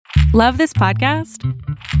Love this podcast?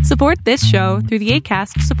 Support this show through the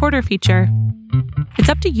Acast supporter feature. It's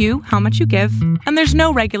up to you how much you give, and there's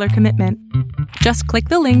no regular commitment. Just click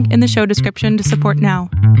the link in the show description to support now.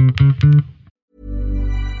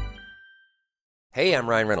 Hey, I'm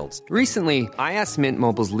Ryan Reynolds. Recently, I asked Mint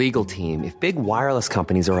Mobile's legal team if big wireless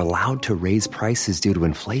companies are allowed to raise prices due to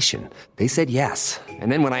inflation. They said yes.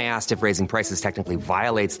 And then when I asked if raising prices technically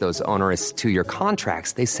violates those onerous two-year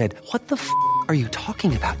contracts, they said, "What the f*** are you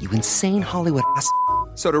talking about, you insane Hollywood ass?"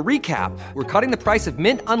 So to recap, we're cutting the price of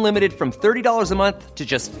Mint Unlimited from $30 a month to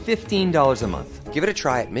just $15 a month. Give it a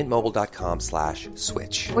try at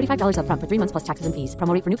mintmobile.com/switch. $45 up front for 3 months plus taxes and fees.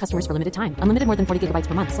 Promo rate for new customers for limited time. Unlimited more than 40 gigabytes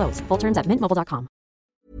per month. Slows full terms at mintmobile.com.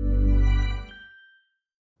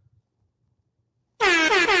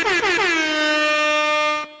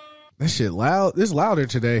 That shit loud. It's louder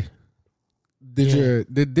today.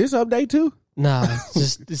 Did this update too? Nah,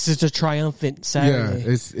 it's just a triumphant Saturday.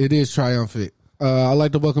 Yeah, it is triumphant. I'd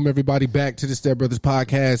like to welcome everybody back to the Step Brothers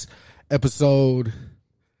Podcast, episode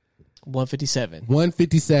 157.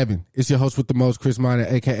 157. It's your host with the most, Chris Minor,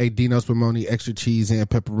 a.k.a. Dino Spumoni, extra cheese and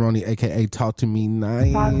pepperoni, a.k.a. Talk to Me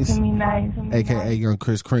Nice, a.k.a. Young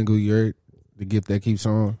Chris Kringle. You're the gift that keeps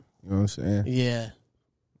on. You know what I'm saying? Yeah.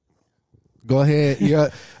 Go ahead. Yeah.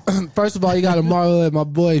 First of all, you got to marvel at my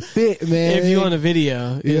boy Fit, man. If you on the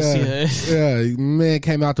video, you'll see it. Yeah, man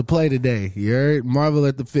came out to play today. You heard? Marvel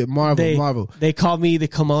at the Fit. Marvel. They call me the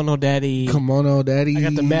Kimono Daddy. Kimono Daddy. I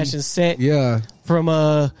got the matching set. Yeah. From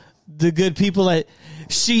the good people at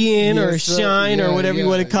Shein or Shine or whatever you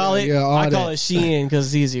want to call it. Yeah, I call it Shein because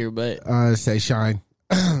it's easier, but I say Shine.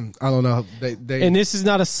 I don't know. They and this is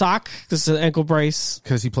not a sock. This is an ankle brace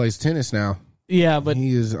because he plays tennis now. Yeah, but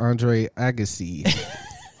he is Andre Agassi.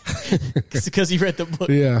 Because he read the book.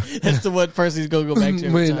 Yeah, that's the one person he's gonna go back to.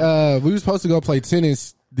 When we were supposed to go play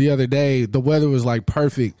tennis the other day, the weather was like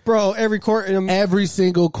perfect, bro. Every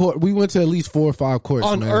single court. We went to at least 4 or 5 courts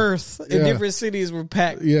on Earth in different cities were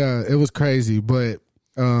packed. Yeah, it was crazy, but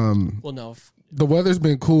well, no, the weather's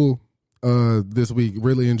been cool this week.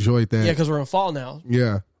 Really enjoyed that. Yeah, because we're in fall now.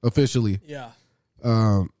 Yeah, officially. Yeah.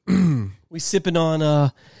 We sipping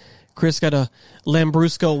on. Chris got a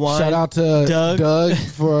Lambrusco wine. Shout out to Doug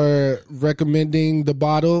for recommending the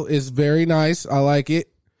bottle. It's very nice. I like it.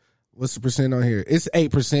 What's the percent on here? It's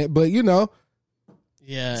 8%, but you know,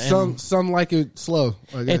 yeah, some like it slow.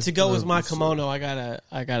 And to go with my kimono, I got a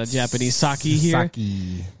Japanese sake here. Sake.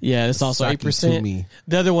 Yeah, it's also 8%.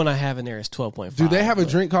 The other one I have in there is 12.5. Do they have a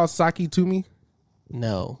drink called Sake to Me?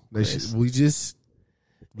 No, that's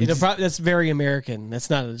very American. That's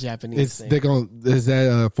not a Japanese thing. Is that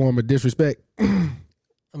a form of disrespect?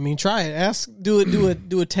 I mean, try it.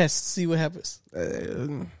 Do a test. See what happens. I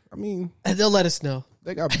mean, and they'll let us know.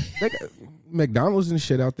 They got McDonald's and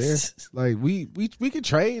shit out there. Like we could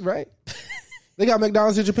trade, right? They got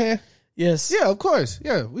McDonald's in Japan. Yes. Yeah, of course.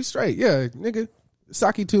 Yeah, we straight. Yeah, nigga.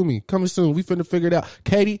 Sake to Me coming soon. We finna figure it out.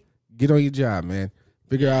 Katie, get on your job, man.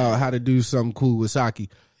 Figure out how to do something cool with sake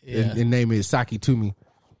and name it Sake to Me.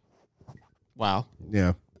 Wow.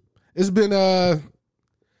 Yeah. It's been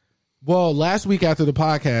last week after the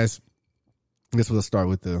podcast, I guess we'll start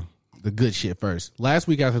with the good shit first. Last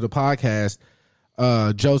week after the podcast,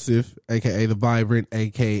 Joseph, aka the Vibrant,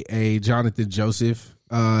 aka Jonathan Joseph,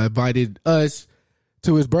 invited us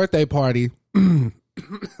to his birthday party.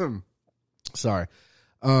 Sorry.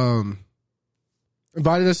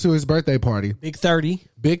 Invited us to his birthday party. Big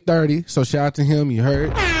 30. So shout out to him. You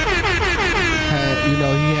heard.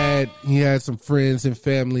 He had some friends and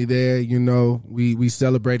family there. You know, we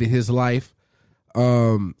celebrated his life.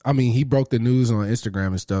 I mean, he broke the news on Instagram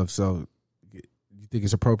and stuff. So, you think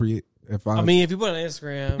it's appropriate if if you put it on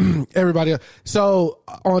Instagram, everybody else. So,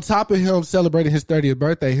 on top of him celebrating his 30th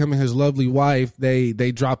birthday, him and his lovely wife,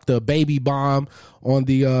 they dropped a baby bomb on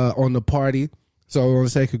the party. So I want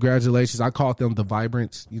to say congratulations. I called them the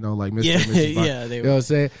Vibrants. You know, like Mr. and Mrs. Yeah, you know what I'm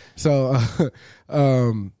saying. So.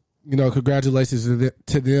 You know, congratulations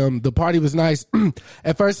to them. The party was nice.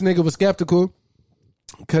 At first, nigga was skeptical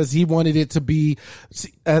because he wanted it to be,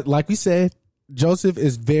 like we said, Joseph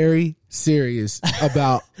is very serious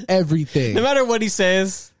about everything. No matter what he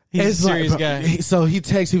says, he's a serious guy. So he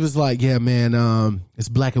was like, yeah, man, it's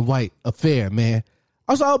black and white affair, man.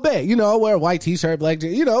 I was all bet, you know, I wear a white t-shirt, black,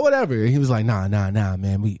 you know, whatever. And he was like, nah,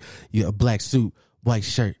 man, a black suit, white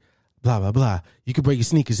shirt. Blah, blah, blah. You can bring your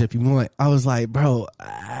sneakers if you want. I was like, bro,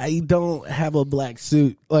 I don't have a black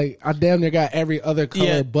suit. Like, I damn near got every other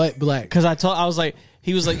color but black. Because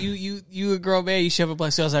he was like, you a grown man, you should have a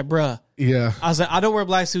black suit. I was like, bruh, Yeah. I was like, I don't wear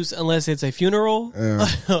black suits unless it's a funeral.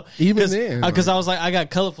 Even then. Because I was like, I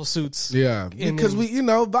got colorful suits. Yeah. Because we,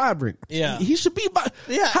 vibrant. Yeah. He should be.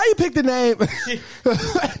 Yeah. How you pick the name? But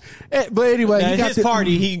anyway. At his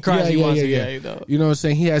party, he can cry if he wants to. Yeah, You know what I'm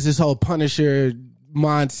saying? He has this whole Punisher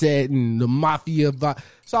mindset and the mafia vibe.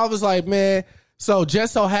 So I was like, man. So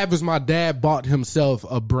just so happens my dad bought himself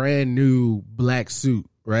a brand new black suit.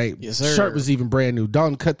 Right? Yes, sir. Shirt was even brand new.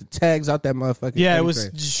 Dalton cut the tags out that motherfucker. Yeah, it was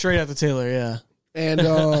just straight out the tailor. Yeah. And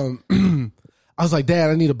I was like,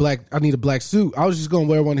 Dad, I need a black suit. I was just gonna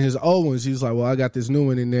wear one of his old ones. He was like, well, I got this new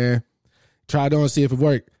one in there. Try it on, see if it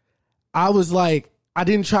worked. I was like, I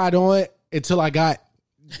didn't try it on until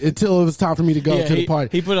it was time for me to go to the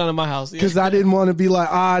party. He put it on in my house because I didn't want to be like,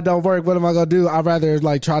 it don't work. What am I gonna do? I'd rather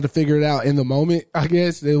like try to figure it out in the moment, I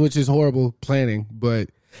guess, which is horrible planning, but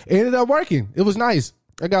it ended up working. It was nice.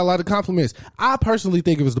 I got a lot of compliments. I personally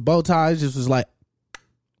think it was the bow tie. It just was like,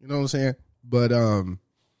 you know what I'm saying? But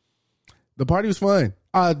the party was fun.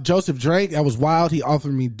 Joseph drank. That was wild. He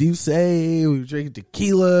offered me Douce. We were drinking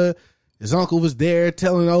tequila. His uncle was there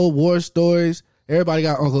telling old war stories. Everybody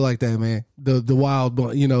got uncle like that, man. The wild,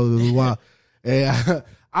 the wild. Yeah,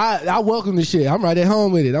 I welcome the shit. I'm right at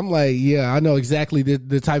home with it. I'm like, yeah, I know exactly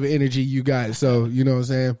the type of energy you got. So, you know what I'm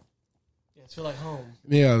saying? Yeah, it's feel like home.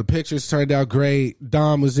 Yeah, the pictures turned out great.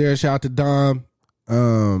 Dom was there. Shout out to Dom.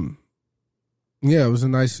 Yeah, it was a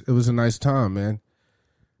nice time, man.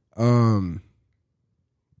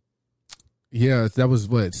 Yeah, that was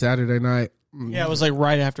what, Saturday night? Yeah, it was like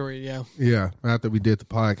right after Yeah, after we did the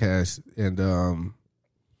podcast. And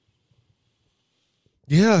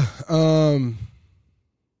yeah,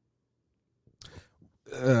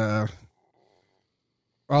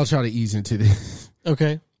 I'll try to ease into this.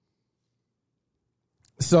 Okay.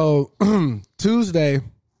 So Tuesday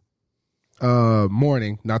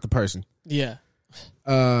morning, not the person. Yeah.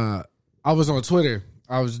 I was on Twitter.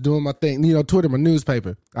 I was doing my thing. Twitter, my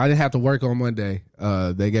newspaper. I didn't have to work on Monday.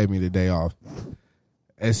 They gave me the day off.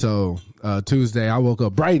 And so Tuesday, I woke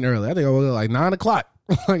up bright and early. I think I woke up like 9 o'clock.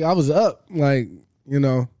 Like I was up. Like,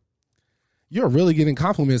 you're really getting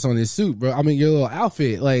compliments on this suit, bro. I mean, your little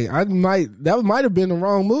outfit. Like that might have been the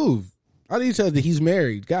wrong move. I didn't tell that he's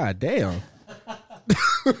married. God damn.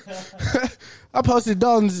 I posted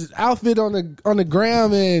Dalton's outfit on the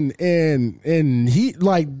gram and he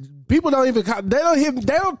like people don't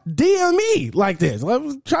DM me like this.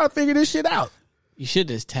 I'm trying to figure this shit out. You should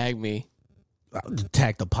just tag me. I'll just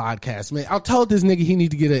tag the podcast, man. I told this nigga he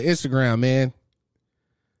need to get an Instagram, man.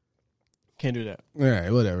 Can't do that. All right,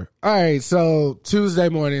 whatever. All right, so Tuesday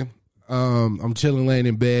morning, I'm chilling, laying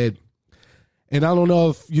in bed, and I don't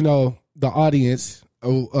know if the audience.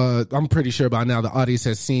 I'm pretty sure by now the audience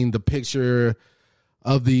has seen the picture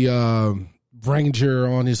of the ranger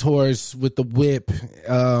on his horse with the whip,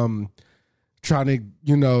 trying to,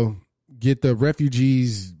 get the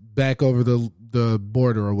refugees back over the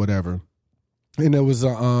border or whatever. And it was,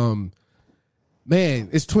 man,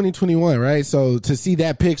 it's 2021, right? So to see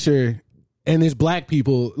that picture and it's black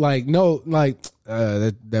people,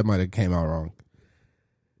 that might have came out wrong.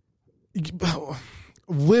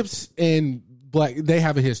 Whips and black, they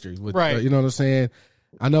have a history with, right. You know what I'm saying?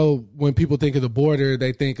 I know when people think of the border,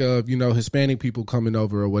 they think of, Hispanic people coming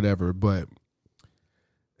over or whatever. But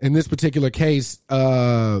in this particular case,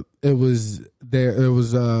 it was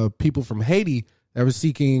people from Haiti that were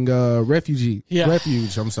seeking refuge.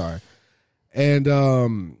 I'm sorry.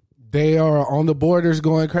 And they are on the borders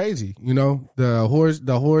going crazy. The horse,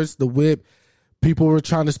 the whip. People were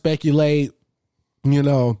trying to speculate,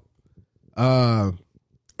 if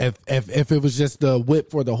it was just the whip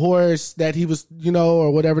for the horse that he was,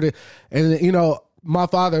 or whatever. And, my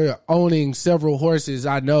father owning several horses,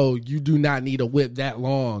 I know you do not need a whip that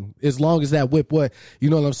long. As long as that whip, you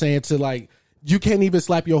know what I'm saying? You can't even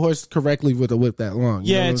slap your horse correctly with a whip that long.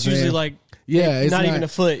 Yeah, it's usually like, it's not even a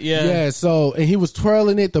foot. Yeah. Yeah. So, and he was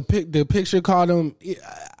twirling it. The picture caught him.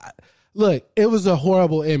 Look, it was a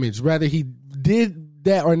horrible image, whether he did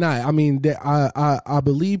that or not. I mean, I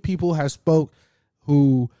believe people have spoke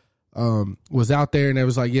who was out there and it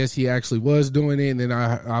was like, yes, he actually was doing it. And then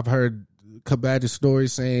I've heard combative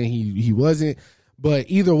stories saying he wasn't. But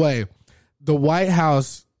either way, the White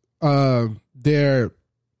House, their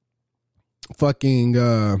fucking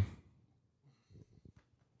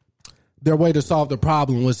their way to solve the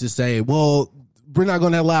problem was to say, well, we're not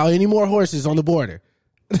going to allow any more horses on the border.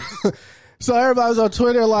 So everybody was on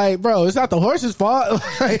Twitter like, bro, it's not the horse's fault.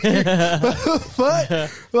 Like,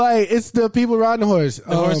 it's the people riding the horse.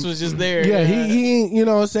 The horse was just there. Yeah, he you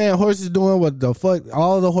know what I'm saying? Horse is doing what the fuck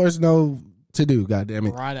all the horse know to do,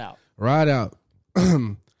 goddammit. Ride out.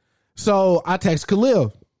 So I text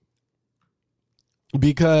Khalil.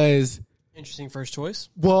 because Interesting first choice.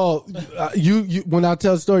 well, you when I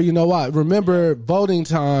tell the story, you know why. Remember voting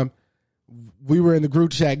time, we were in the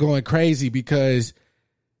group chat going crazy because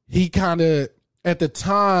he kind of, at the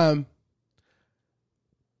time,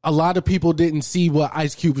 a lot of people didn't see what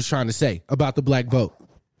Ice Cube was trying to say about the black vote.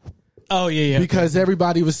 Oh, yeah. Because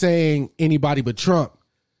everybody was saying anybody but Trump.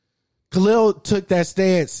 Khalil took that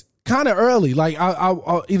stance kind of early, like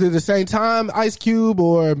I either the same time Ice Cube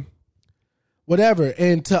or whatever.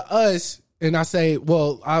 And to us, and I say,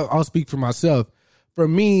 well, I'll speak for myself. For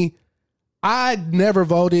me, I never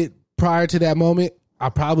voted prior to that moment. I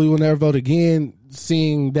probably will never vote again,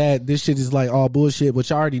 seeing that this shit is like all bullshit,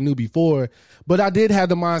 which I already knew before. But I did have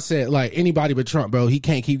the mindset, like, anybody but Trump, bro. He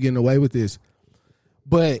can't keep getting away with this.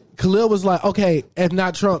 But Khalil was like, okay, if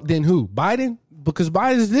not Trump, then who? Biden? Because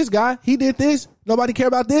Biden is this guy. He did this. Nobody care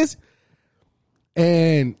about this.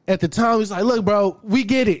 And at the time, he's like, look, bro, we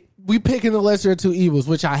get it. We picking the lesser of two evils,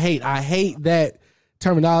 which I hate. I hate that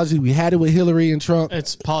terminology. We had it with Hillary and Trump.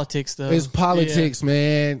 It's politics, though. It's politics,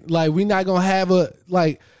 man. Like, we not going to have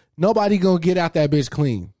nobody going to get out that bitch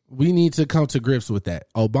clean. We need to come to grips with that.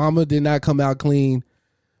 Obama did not come out clean.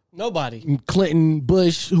 Nobody. Clinton,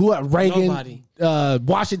 Bush, Reagan, Nobody.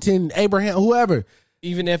 Washington, Abraham, whoever.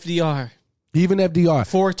 Even FDR.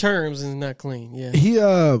 4 terms is not clean. Yeah. He he in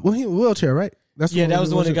a wheelchair, right? That was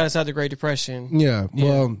the one that got us out of the Great Depression. Yeah.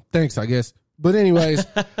 Well, thanks, I guess. But anyways,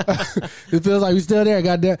 it feels like we still there.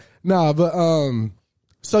 Goddamn. Nah, but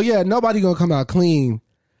so yeah, nobody gonna come out clean.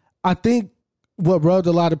 I think what rubbed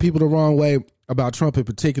a lot of people the wrong way about Trump in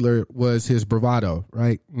particular was his bravado,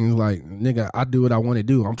 right? He's like, nigga, I do what I want to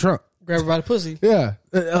do. I'm Trump. Grab her by the pussy. Yeah.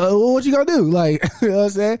 What you gonna do? Like, you know what I'm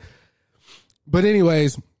saying? But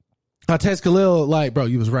anyways, I text Khalil, like, bro,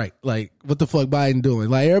 you was right. Like, what the fuck Biden doing?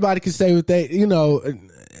 Like, everybody can say what they,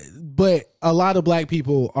 but a lot of black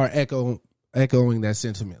people are echoing that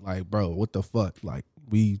sentiment. Like, bro, what the fuck? Like,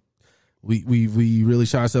 we really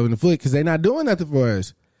shot ourselves in the foot because they're not doing nothing for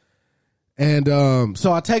us. And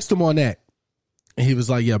so I text him on that. And he was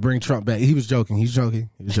like, yeah, bring Trump back. He was joking. He was joking.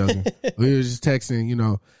 We were just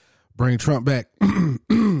texting, bring Trump back.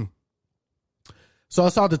 So I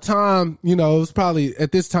saw the time, it was probably,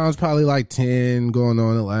 at this time, it's probably like 10 going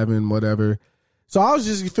on 11, whatever. So I was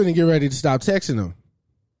just finna get ready to stop texting him.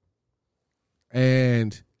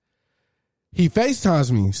 And he FaceTimes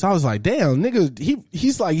me. So I was like, damn, nigga,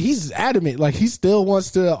 he's adamant. Like, he still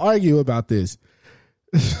wants to argue about this.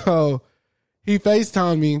 So he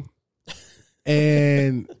FaceTimed me.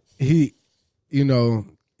 And he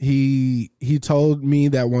told me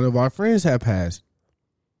that one of our friends had passed.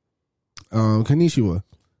 Kanishiwa.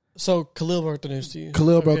 So Khalil broke the news to you.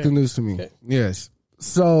 Khalil broke the news to me. Okay. Yes.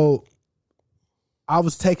 So I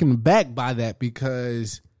was taken aback by that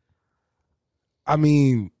because, I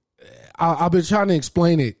mean, I've been trying to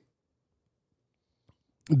explain it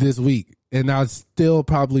this week, and I still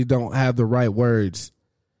probably don't have the right words.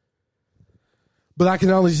 But I can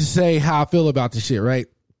only just say how I feel about this shit, right?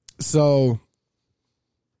 So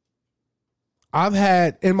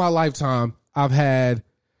in my lifetime, I've had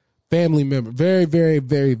family members, very, very,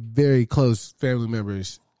 very, very close family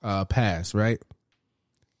members pass, right?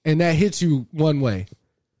 And that hits you one way.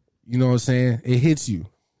 You know what I'm saying? It hits you.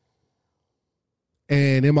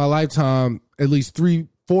 And in my lifetime, at least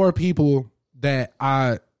 3-4 people that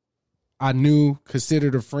I knew,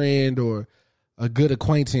 considered a friend or a good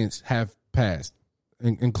acquaintance have passed,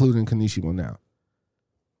 including Kanishiwa now.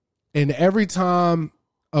 And every time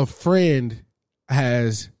a friend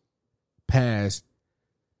has passed,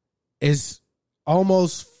 it's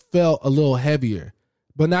almost felt a little heavier.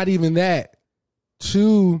 But not even that.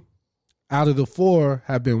 2 out of the 4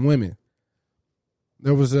 have been women.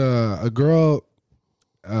 There was a girl,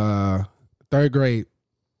 3rd grade.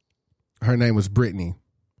 Her name was Brittany.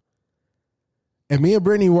 And me and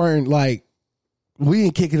Brittany weren't like, we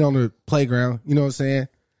didn't kick it on the playground. You know what I'm saying?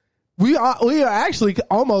 We are actually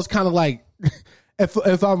almost kind of like,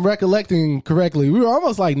 if I'm recollecting correctly, we were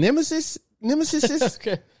almost like nemesis.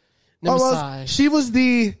 Okay. Almost, she would have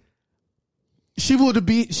been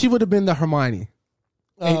the Hermione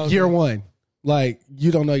in year 1. Like,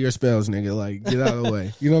 you don't know your spells, nigga. Like, get out of the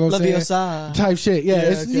way. You know what I'm saying? Leviosa. Type shit. Yeah,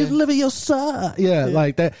 it's Leviosa. Yeah,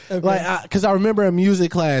 like that. Okay. Like, because I remember in music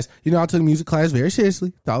class, I took music class very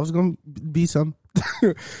seriously. Thought it was going to be something.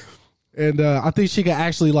 And I think she could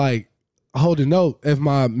actually, like, hold a note if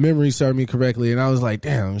my memory served me correctly. And I was like,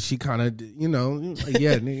 damn, she kind of, yeah, you know what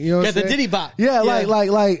got the diddy bop. Yeah, yeah,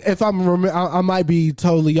 like if I might be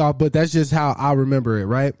totally off, but that's just how I remember it,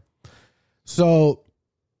 right? So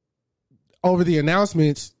over the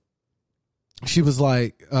announcements, she was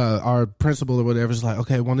like, our principal or whatever was like,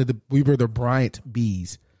 okay, we were the Bryant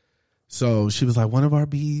bees. So she was like, one of our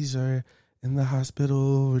bees are in the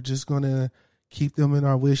hospital. We're just going to keep them in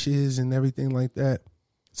our wishes and everything like that.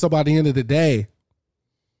 So by the end of the day,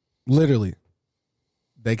 literally,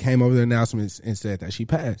 they came over the announcements and said that she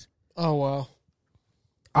passed. Oh, wow.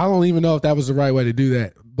 I don't even know if that was the right way to do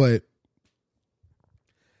that, but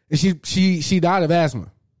she died of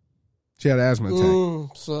asthma. She had an asthma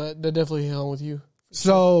attack. So that definitely hit home with you.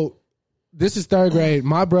 So this is 3rd grade.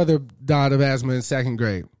 My brother died of asthma in 2nd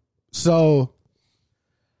grade. So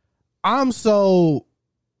I'm so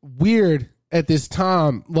weird at this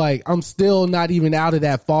time. Like, I'm still not even out of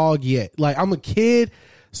that fog yet. Like, I'm a kid,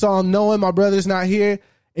 so I'm knowing my brother's not here.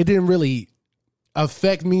 It didn't really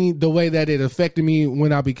affect me the way that it affected me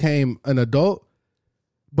when I became an adult.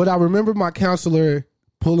 But I remember my counselor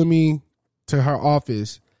pulling me to her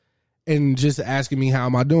office and just asking me how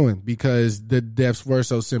am I doing, because the deaths were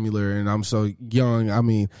so similar and I'm so young. I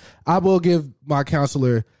mean, I will give my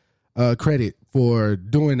counselor credit for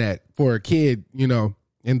doing that for a kid, you know,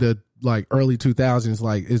 in the like early 2000s.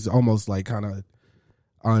 Like, it's almost like kind of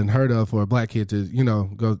unheard of for a black kid to, you know,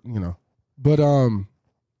 go, you know. But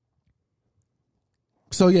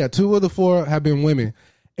so yeah, 2 of the 4 have been women.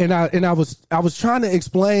 And I was trying to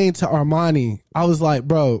explain to Armani, I was like,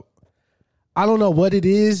 bro, I don't know what it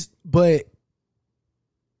is, but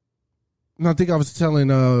I think I was telling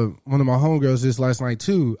one of my homegirls this last night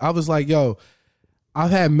too. I was like, yo,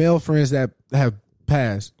 I've had male friends that have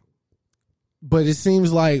passed, but it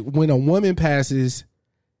seems like when a woman passes,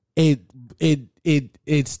 it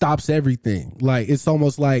stops everything. Like, it's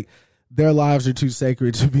almost like their lives are too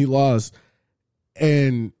sacred to be lost.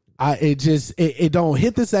 And it don't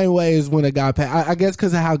hit the same way as when a guy passes. I guess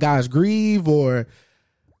because of how guys grieve or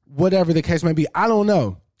whatever the case may be. I don't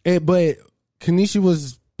know. But Kanisha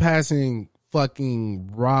was passing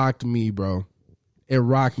fucking rocked me, bro. It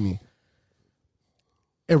rocked me.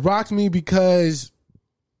 It rocked me because,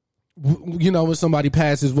 you know, when somebody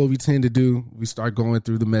passes, what we tend to do, we start going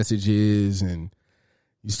through the messages and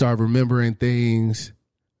you start remembering things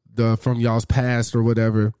from y'all's past or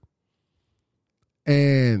whatever.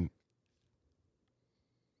 And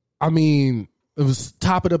I mean, it was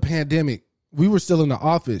top of the pandemic. We were still in the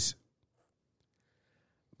office.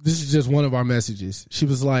 This is just one of our messages. She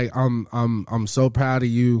was like, I'm so proud of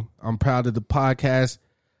you. I'm proud of the podcast.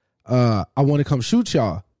 I want to come shoot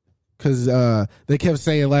y'all. Cause they kept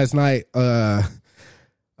saying last night,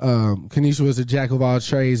 Kanisha was a jack of all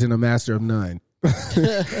trades and a master of none.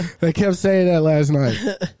 They kept saying that last night.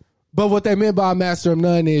 But what they meant by master of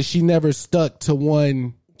none is she never stuck to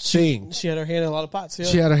one thing. She had her hand in a lot of pots. Yeah.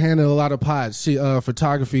 She had her hand in a lot of pots. She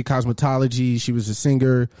photography, cosmetology. She was a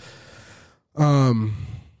singer.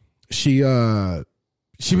 She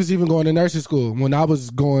was even going to nursing school when I was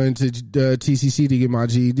going to TCC to get my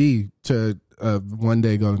GED to one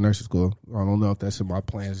day go to nursing school. I don't know if that's in my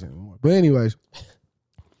plans anymore. But anyways,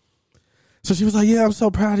 so she was like, yeah, I'm so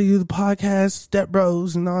proud of you, the podcast, Step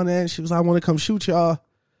Bros and all that. She was like, I want to come shoot y'all.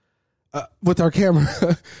 With our camera.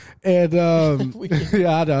 And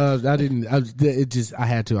yeah, I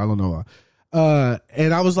had to. I don't know why.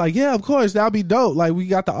 And I was like, yeah, of course, that'll be dope. Like, we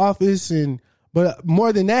got the office, but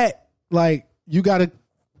more than that, like, you got to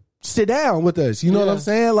sit down with us. You know what I'm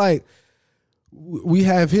saying? Like, we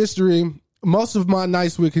have history. Most of my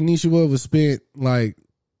nights with Kanisha was spent like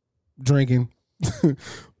drinking,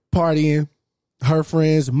 partying, her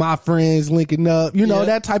friends, my friends linking up. You know,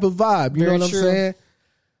 that type of vibe. You know what I'm saying?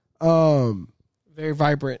 Very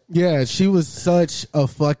vibrant. Yeah, she was such a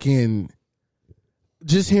fucking,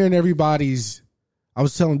 just hearing everybody's, I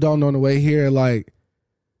was telling Dawn on the way here, like,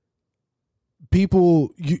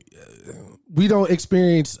 people, we don't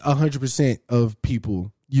experience 100% of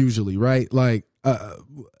people usually, right? Like,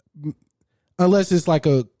 unless it's like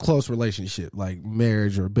a close relationship, like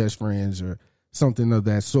marriage or best friends or something of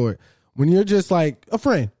that sort. When you're just like a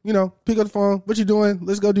friend, you know, pick up the phone, what you doing?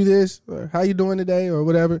 Let's go do this. Or how you doing today or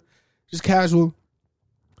whatever. Just casual.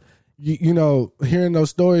 You know, hearing those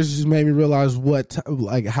stories just made me realize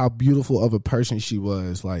how beautiful of a person she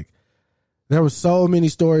was. Like, there were so many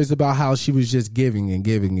stories about how she was just giving and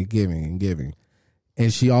giving and giving and giving.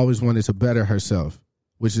 And she always wanted to better herself,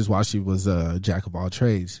 which is why she was a jack of all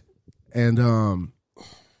trades. And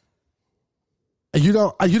you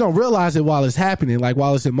don't realize it while it's happening, like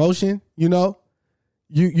while it's in motion, you know?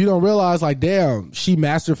 You don't realize, like, damn, she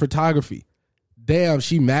mastered photography. Damn,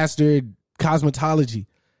 she mastered cosmetology.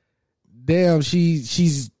 Damn,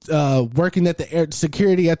 she's working at the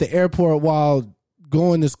security at the airport while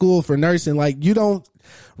going to school for nursing. Like, you don't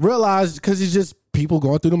realize, because it's just people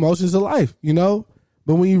going through the motions of life, you know?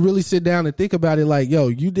 But when you really sit down and think about it, like, yo,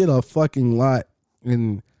 you did a fucking lot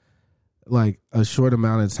in like a short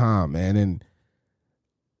amount of time, man. And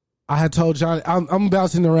I had told John, I'm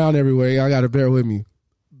bouncing around everywhere. Y'all got to bear with me.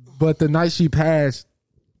 But the night she passed,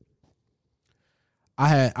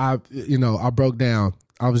 I broke down.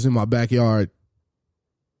 I was in my backyard.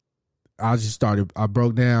 I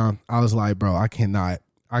broke down. I was like, bro, I cannot.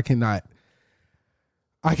 I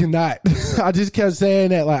just kept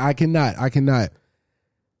saying that, like, I cannot.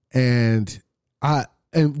 And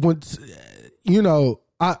once,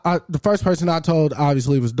 the first person I told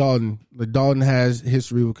obviously was Dalton. Like, Dalton has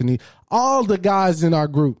history with Kanisha. All the guys in our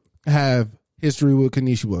group have history with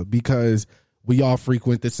Kanisha because we all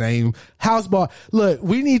frequent the same house bar. Look,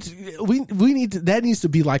 we need to, that needs to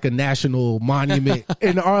be like a national monument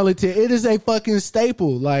in Arlington. It is a fucking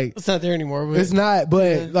staple. Like, it's not there anymore. But it's not,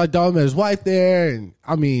 but like, Dalton met his wife there, and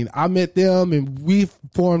I mean, I met them, and we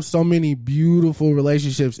formed so many beautiful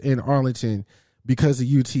relationships in Arlington because of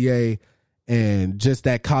UTA and just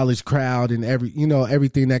that college crowd and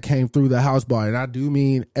everything that came through the house bar. And I do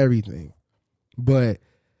mean everything. But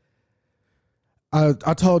I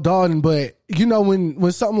told Dalton, but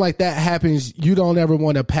when something like that happens, you don't ever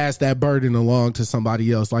want to pass that burden along to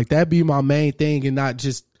somebody else. Like, that'd be my main thing, and not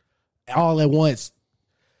just all at once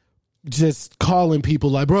just calling people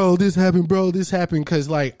like, bro, this happened. Because,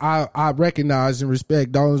 like, I recognize and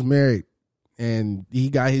respect Dalton's married, and he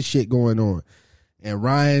got his shit going on. And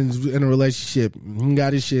Ryan's in a relationship, he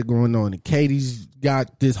got his shit going on. And Katie's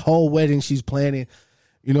got this whole wedding she's planning.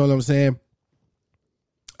 You know what I'm saying?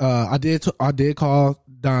 I did call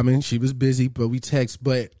Diamond. She was busy, but we text.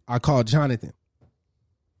 But I called Jonathan.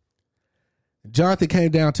 Jonathan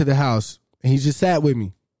came down to the house, and he just sat with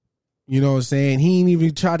me. You know what I'm saying? He ain't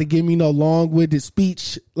even try to give me no long-winded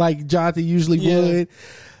speech like Jonathan usually would.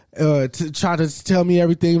 To try to tell me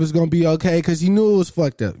everything was going to be okay, because he knew it was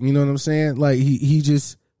fucked up. You know what I'm saying? Like, we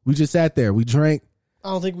just sat there. We drank. I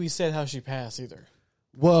don't think we said how she passed either.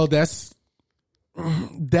 Well, that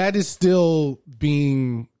is still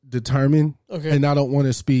being determined. Okay. And I don't want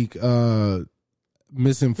to speak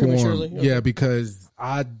misinformed. Okay. Yeah, because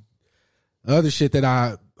the other shit that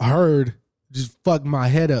I heard just fucked my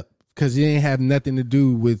head up, because it ain't have nothing to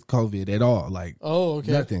do with COVID at all. Like,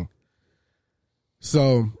 nothing.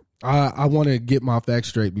 So I want to get my facts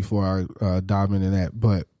straight before I dive into that.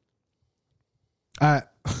 But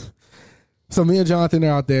so me and Jonathan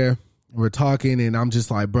are out there. We're talking, and I'm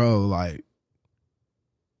just like, bro, like,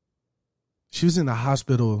 she was in the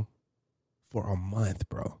hospital for a month,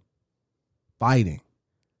 bro, fighting.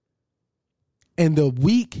 And the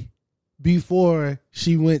week before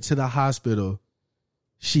she went to the hospital,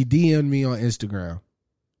 she DM'd me on Instagram.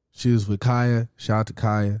 She was with Kaya. Shout out to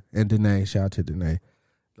Kaya. And Danae. Shout out to Danae.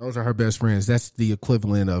 Those are her best friends. That's the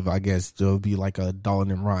equivalent of, I guess, it'll be like a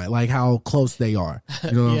Dalton and Ryan. Like, how close they are.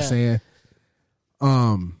 You know what I'm saying?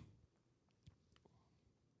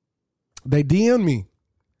 They DM'd me.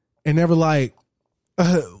 And they were like,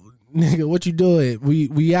 nigga, what you doing?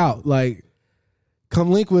 We out. Like,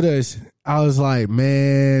 come link with us. I was like,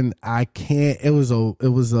 man, I can't. It was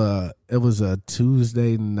a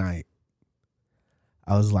Tuesday night.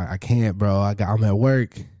 I was like, I can't, bro. I'm at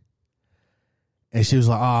work. And she was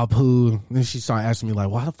like, oh, poo. Then she started asking me, like,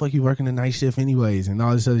 why the fuck you working the night shift anyways? And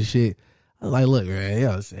all this other shit. I was like, look, man, you know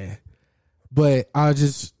what I'm saying? But I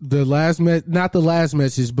just, not the last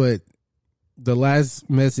message, but the last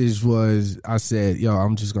message was, I said, yo,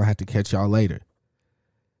 I'm just going to have to catch y'all later.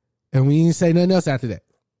 And we didn't say nothing else after that.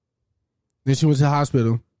 Then she went to the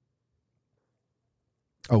hospital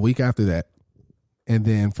a week after that. And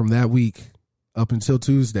then from that week up until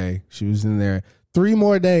Tuesday, she was in there 3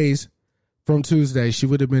 more days. From Tuesday, she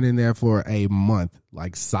would have been in there for a month,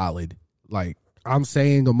 like, solid. Like, I'm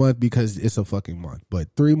saying a month because it's a fucking month. But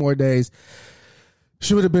 3 more days,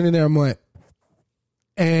 she would have been in there a month.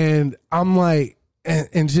 And I'm like,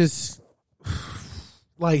 and just,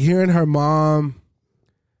 like, hearing her mom,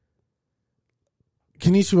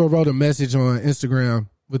 Kanisha wrote a message on Instagram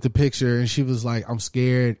with the picture, and she was like, I'm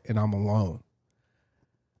scared and I'm alone.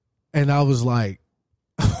 And I was like,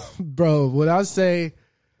 bro, when I say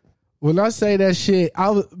that shit,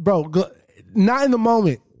 not in the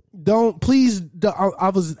moment. I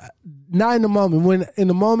was not in the moment. When in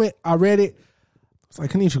the moment I read it, it's like,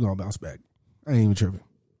 Kanisha gonna bounce back. I ain't even tripping.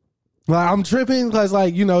 Like, I'm tripping because,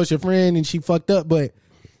 like, it's your friend and she fucked up, but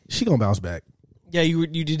she gonna bounce back. Yeah, you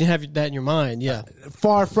didn't have that in your mind. Yeah,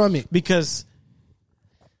 far from it, because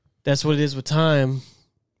that's what it is with time,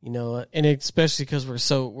 and especially because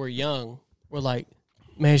we're young. We're like,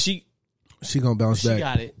 man, she gonna bounce back. She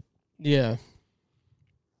got it. Yeah.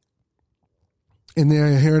 And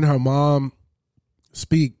then hearing her mom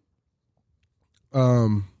speak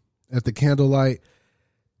at the candlelight,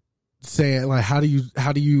 saying like, how do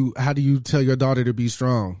you tell your daughter to be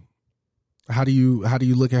strong? How do you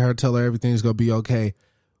look at her, tell her everything's gonna be okay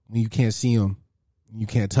when you can't see them, you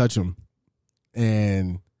can't touch them,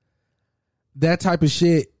 and that type of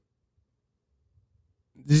shit.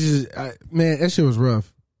 This is man, that shit was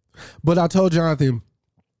rough. But I told Jonathan,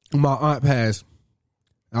 my aunt passed.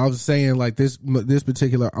 I was saying like this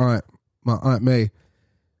particular aunt, my Aunt May,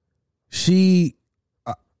 she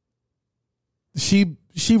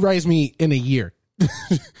raised me in a year.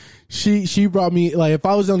 she brought me, like, if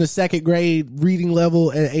I was on the second grade reading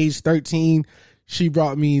level at age 13, she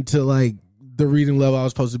brought me to like the reading level I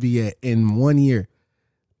was supposed to be at in 1 year.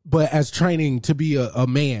 But as training to be a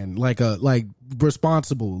man, like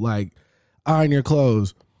responsible, like iron your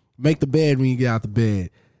clothes, make the bed when you get out the bed,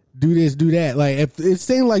 do this, do that. Like, it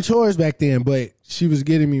seemed like chores back then, but she was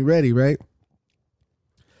getting me ready, right?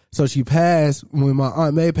 So she passed. When my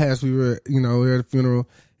Aunt May passed, we were at the funeral.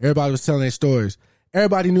 Everybody was telling their stories.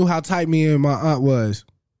 Everybody knew how tight me and my aunt was.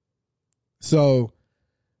 So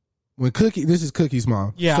when Cookie, this is Cookie's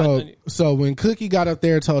mom. Yeah. So when Cookie got up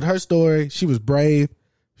there and told her story, she was brave.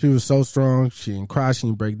 She was so strong. She didn't cry. She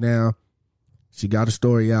didn't break down. She got her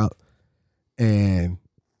story out, and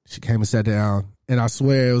she came and sat down. And I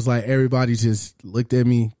swear it was like everybody just looked at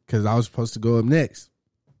me because I was supposed to go up next.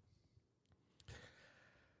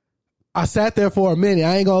 I sat there for a minute.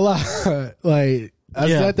 I ain't gonna lie. Like, I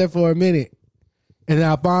sat there for a minute. And then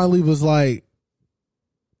I finally was like,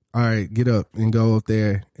 all right, get up and go up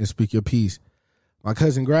there and speak your piece. My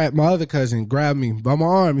other cousin grabbed me by my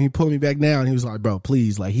arm. He pulled me back down. He was like, bro,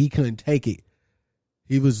 please. Like, he couldn't take it.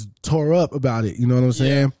 He was tore up about it. You know what I'm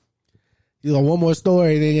saying? He's like, one more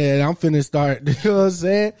story, and then I'm finna start. You know what I'm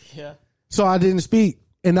saying? Yeah. So I didn't speak.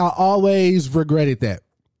 And I always regretted that.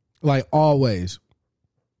 Like, always.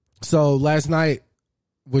 So last night,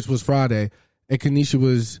 which was Friday, at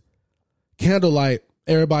Kanisha's candlelight,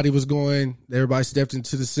 everybody stepped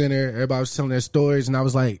into the center. Everybody was telling their stories. And I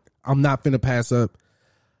was like, I'm not finna pass up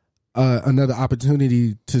another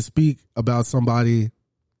opportunity to speak about somebody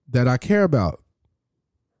that I care about.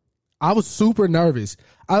 I was super nervous.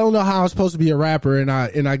 I don't know how I'm supposed to be a rapper and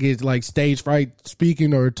I get like stage fright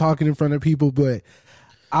speaking or talking in front of people, but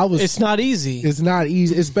it's not easy. It's not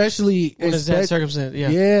easy, especially in that circumstance. Yeah.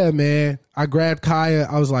 Yeah, man. I grabbed Kaya.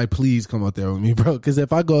 I was like, please come up there with me, bro. Because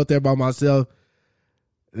if I go up there by myself,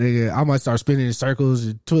 nigga, I might start spinning in circles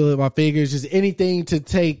and twiddling my fingers, just anything to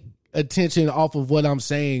take attention off of what I'm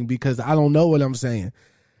saying because I don't know what I'm saying.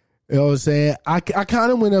 You know what I'm saying? I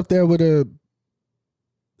kind of went up there with a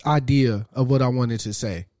idea of what I wanted to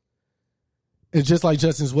say. It's just like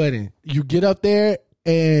Justin's wedding. You get up there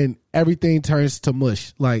and everything turns to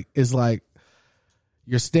mush. Like, it's like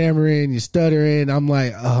you're stammering, you're stuttering. I'm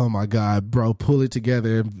like, oh my God, bro, pull it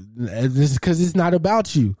together. This is because it's not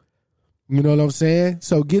about you. You know what I'm saying?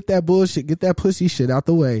 So get that bullshit, get that pussy shit out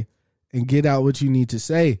the way and get out what you need to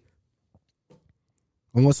say.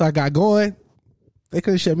 And once I got going, they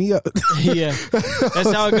couldn't shut me up. Yeah.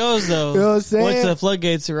 That's how it goes, though. You know what I'm saying? Once the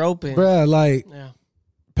floodgates are open. Bruh, like,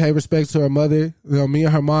 pay respect to her mother. You know, me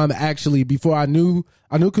and her mom actually, before I knew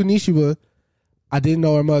Kanisha, I didn't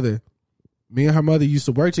know her mother. Me and her mother used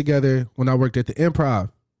to work together when I worked at the Improv.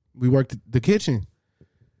 We worked the kitchen.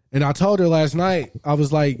 And I told her last night, I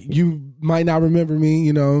was like, you might not remember me,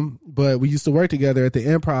 you know, but we used to work together at the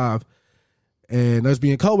Improv. And us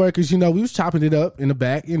being coworkers, you know, we was chopping it up in the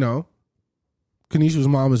back, you know. Kanisha's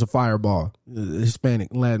mom is a fireball, a Hispanic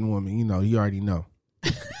Latin woman, you know, you already know.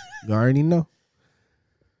 You already know.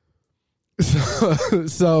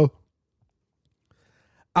 So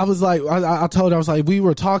I was like, I told her, I was like, we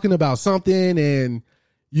were talking about something and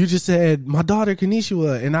you just said, my daughter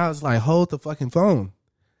Kanisha. And I was like, hold the fucking phone.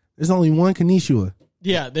 There's only one Kanisha.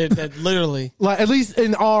 Yeah, that literally. Like, at least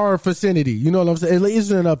in our vicinity, you know what I'm saying? At least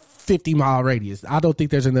in a 50-mile radius. I don't think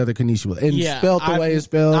there's another Kanisha. And spelled the way it's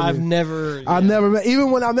spelled. I've never met, even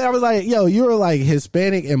when I met, I was like, yo, you're like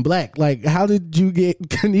Hispanic and black. Like, how did you get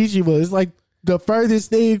Kanisha? It's like the furthest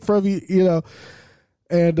thing from you, you know?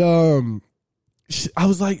 And I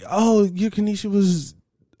was like, oh, your Kanisha was,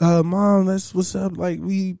 mom, that's what's up. Like,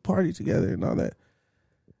 we partied together and all that.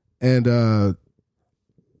 And,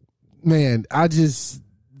 man, I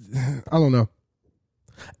don't know.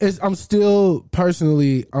 I'm still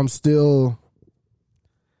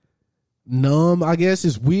numb, I guess.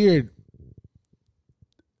 It's weird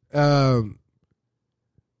talking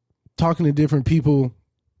to different people.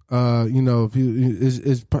 You know,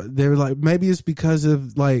 they're like, maybe it's because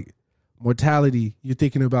of like mortality. You're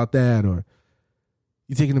thinking about that, or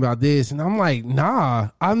you thinking about this? And I'm like, nah,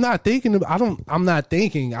 I'm not thinking. I'm not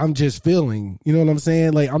thinking. I'm just feeling. You know what I'm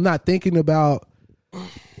saying? Like, I'm not thinking about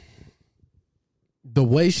the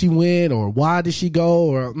way she went or why did she go,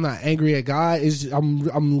 or I'm not angry at God.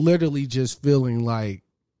 I'm literally just feeling like,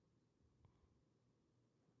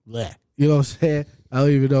 bleh. You know what I'm saying? I don't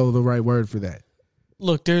even know the right word for that.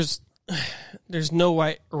 Look, there's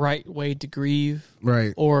no right way to grieve.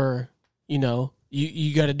 Right. Or,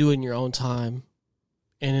 you got to do it in your own time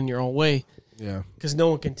and in your own way. Yeah. Because no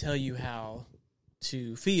one can tell you how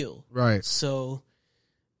to feel. Right. So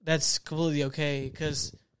that's completely okay.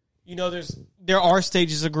 Because, there are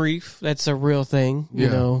stages of grief. That's a real thing.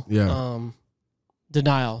 Yeah.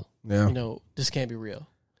 Denial. Yeah. This can't be real.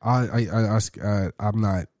 I'm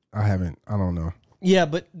not. I haven't. I don't know. Yeah,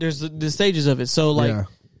 but there's the stages of it. So like,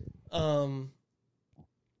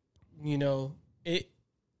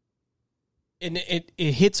 it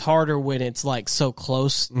hits harder when it's like so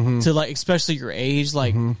close to like, especially your age,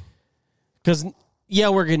 like, because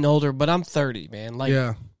we're getting older, but I'm 30, man.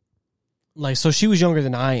 Like, like, so she was younger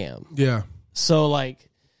than I am. Yeah. So like,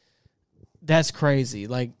 that's crazy.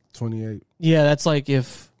 Like 28. Yeah, that's like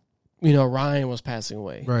if Ryan was passing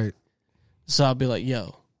away. Right. So I'll be like,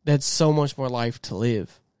 yo, that's so much more life to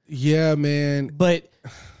live. Yeah, man. But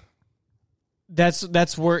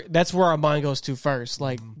that's where our mind goes to first.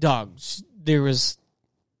 Like, dog, there was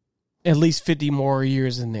at least 50 more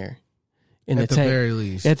years in there. In at the tank. very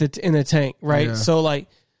least. In the tank, right? Yeah. So like,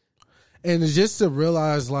 and just to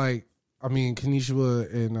realize, like, I mean,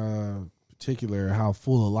 Kanisha in particular, how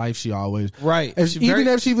full of life she always. Right.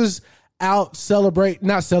 If she was out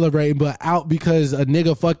not celebrating, but out because a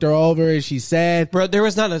nigga fucked her over and she's sad. Bro, there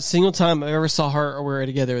was not a single time I ever saw her or we were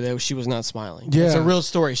together that she was not smiling. Yeah. It's a real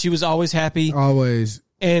story. She was always happy. Always.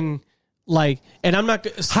 And like, and I'm not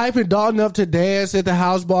hyping Dalton up to dance at the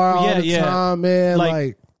house bar all the time, man.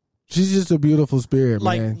 Like, she's just a beautiful spirit,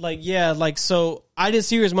 man. Like, so I didn't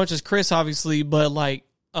see her as much as Chris, obviously, but like,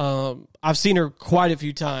 I've seen her quite a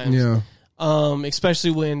few times. Yeah.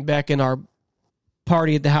 Especially when back in our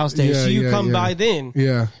party at the house days. So you come by then.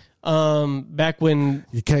 Yeah. Back when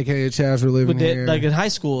you KK and Chaz were living here. Like in high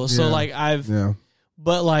school. So like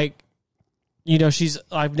but like,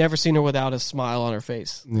 I've never seen her without a smile on her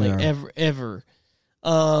face. Like ever.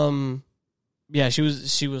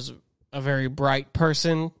 She was a very bright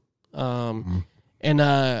person. And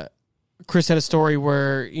Chris had a story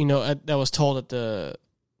where, that was told at the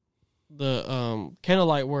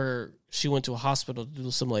candlelight where she went to a hospital to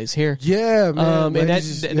do some lady's hair. Yeah, man. And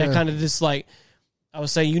that kind of just like, I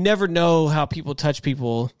was saying, you never know how people touch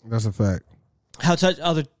people. That's a fact. How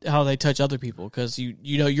they touch other people, because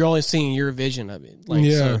you're only seeing your vision of it. Like,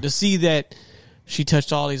 so to see that she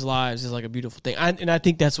touched all these lives is like a beautiful thing. And I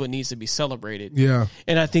think that's what needs to be celebrated. Yeah.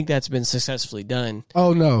 And I think that's been successfully done.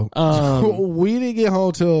 Oh, no. We didn't get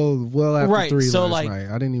home till well after 3 so last night.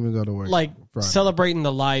 I didn't even go to work. Like, Friday. Celebrating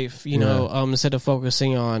the life, instead of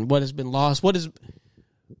focusing on what has been lost. What is...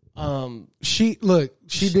 She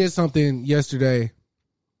did something yesterday.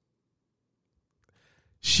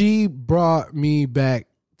 She brought me back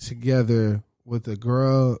together with a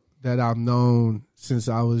girl that I've known since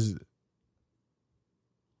I was...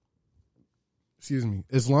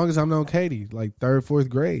 as long as I've known Katie, like 3rd, 4th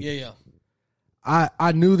grade. Yeah.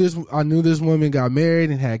 I knew this woman got married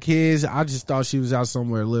and had kids. I just thought she was out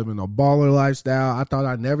somewhere living a baller lifestyle. I thought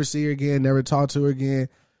I'd never see her again, never talk to her again.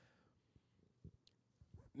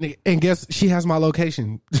 And guess she has my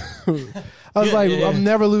location. I was I'm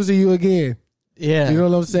never losing you again. Yeah. You know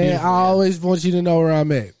what I'm saying? I always want you to know where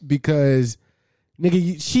I'm at, because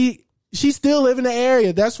nigga, she still live in the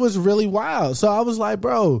area. That's what's really wild. So I was like,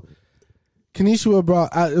 bro, Kanisha brought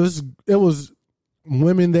it was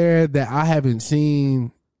women there that I haven't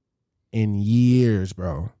seen in years,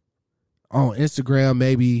 bro. On Instagram,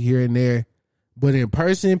 maybe here and there, but in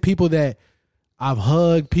person, people that I've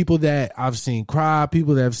hugged, people that I've seen cry,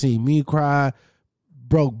 people that have seen me cry,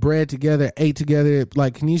 broke bread together, ate together.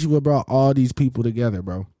 Like, Kanisha brought all these people together,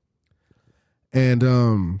 bro.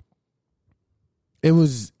 And it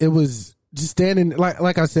was just standing,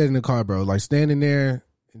 like I said in the car, bro, like standing there,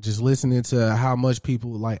 just listening to how much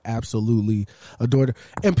people like absolutely adored her.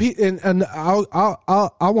 And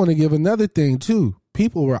I want to give another thing too.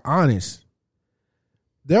 People were honest.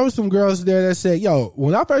 There were some girls there that said, yo,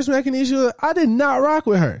 when I first met Kanisha, I did not rock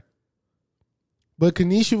with her. But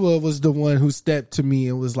Kanisha was the one who stepped to me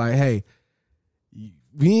and was like, hey,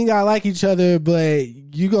 we ain't gotta like each other, but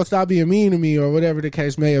you gonna stop being mean to me, or whatever the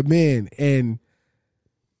case may have been. And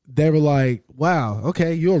they were like, wow,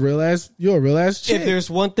 okay, you're a real ass chick. If there's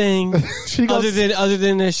one thing other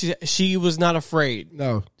than that, she was not afraid.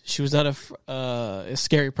 No. She was not a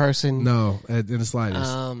scary person. No, in the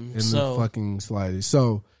slightest. The fucking slightest.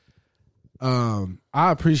 So, I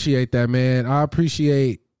appreciate that, man. I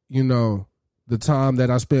appreciate, the time that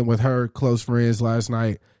I spent with her close friends last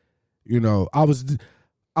night.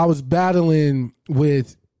 I was battling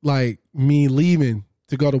with like me leaving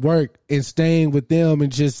to go to work and staying with them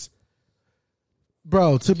and just,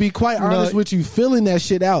 bro, to be quite honest with you, feeling that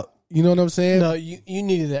shit out. You know what I'm saying? No, you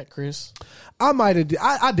needed that, Chris. I might have.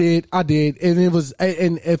 I did,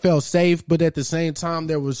 and it felt safe, but at the same time,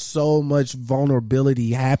 there was so much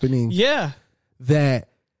vulnerability happening. Yeah, that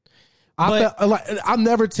I felt like I've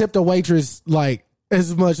never tipped a waitress like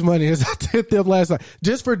as much money as I tipped them last night,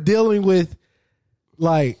 just for dealing with,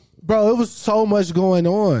 like, bro, it was so much going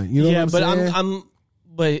on. You know what I'm saying?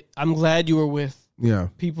 But I'm glad you were with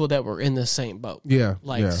people that were in the same boat. Yeah,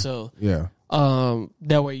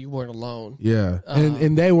 that way you weren't alone. Yeah.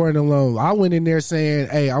 And they weren't alone. I went in there saying,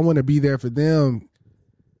 hey, I want to be there for them.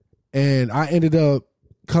 And I ended up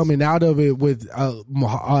coming out of it with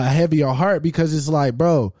a heavier heart, because it's like,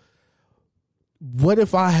 bro, what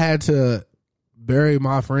if I had to bury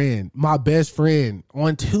my best friend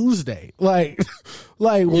on Tuesday? Like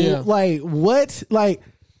what? Like,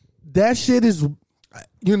 that shit is,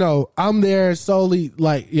 I'm there solely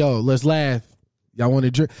like, yo, let's laugh. Y'all want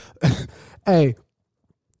to drink? Hey,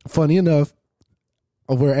 funny enough,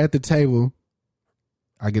 we're at the table.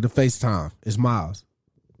 I get a FaceTime. It's Miles.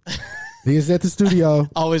 He is at the studio.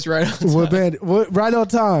 Always right on time. Right on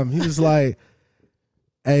time. He was like,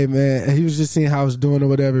 hey, man. He was just seeing how I was doing or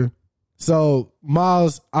whatever. So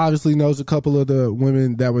Miles obviously knows a couple of the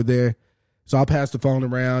women that were there. So I passed the phone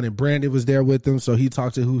around, and Brandon was there with them, so he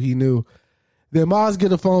talked to who he knew. Then Miles get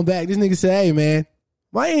the phone back. This nigga said, hey, man,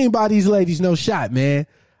 why ain't buy these ladies no shot, man?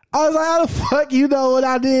 I was like, how the fuck you know what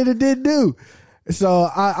I did and didn't do?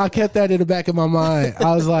 So I kept that in the back of my mind.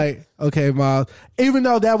 I was like, okay, Miles. Even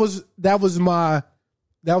though that was my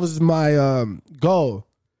goal.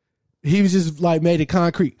 He was just like made it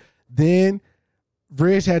concrete. Then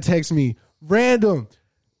Ridge had texted me, random,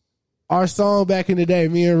 our song back in the day,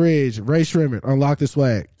 me and Ridge, Ray Shrimmer, Unlock the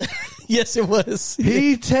Swag. Yes, it was.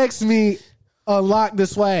 He texted me, Unlock the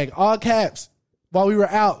Swag, all caps. While we were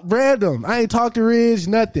out, random. I ain't talked to Ridge,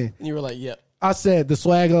 nothing. And you were like, yep. I said, the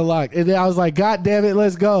swag unlocked. And then I was like, God damn it,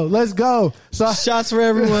 let's go. Let's go. So shots for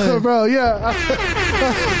everyone. Bro, yeah.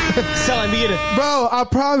 Bro, I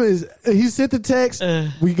promise. He sent the text.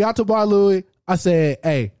 We got to Bar Louie. I said,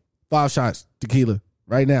 hey, 5 shots, tequila,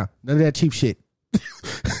 right now. None of that cheap shit.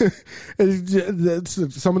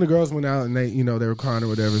 Some of the girls went out and they were crying or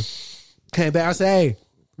whatever. Came back. I said, hey,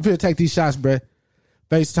 I'm finna take these shots, bruh.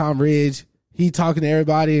 FaceTime Ridge. He talking to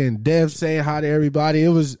everybody and Dev saying hi to everybody. It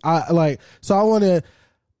was so I want to,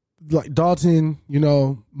 like, Dalton,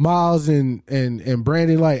 Miles and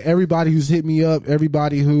Brandon, like, everybody who's hit me up,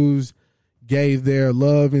 everybody who's gave their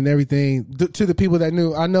love and everything to the people that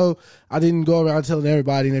knew. I know I didn't go around telling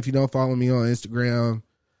everybody, and if you don't follow me on Instagram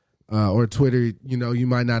or Twitter, you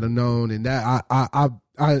might not have known. And that I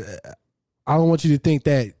don't want you to think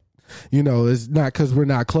that, it's not because we're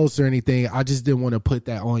not close or anything. I just didn't want to put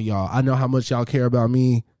that on y'all. I know how much y'all care about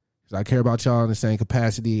me, because I care about y'all in the same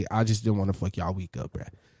capacity. I just didn't want to fuck y'all week up, bruh.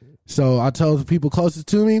 So I told the people closest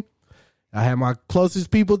to me. I had my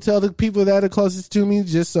closest people tell the people that are closest to me,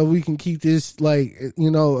 just so we can keep this, like,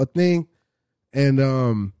 a thing.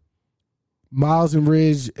 And Miles and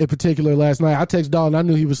Ridge in particular last night, I text Dalton. I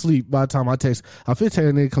knew he was asleep by the time I text. I fit tell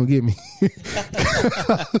nigga come get me.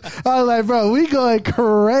 I was like, bro, we going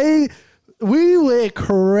crazy. We went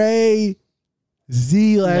crazy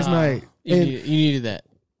last night. You needed that.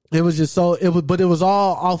 It was just but it was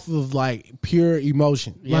all off of, like, pure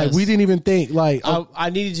emotion. Yes. Like, we didn't even think, like, I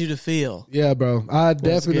needed you to feel. Yeah, bro.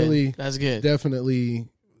 That's good. Definitely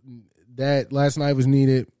that last night was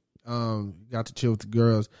needed. Got to chill with the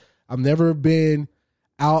girls. I've never been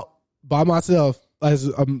out by myself as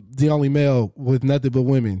the only male with nothing but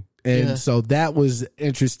women. And so that was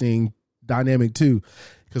interesting dynamic too.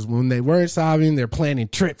 Because when they weren't sobbing, they're planning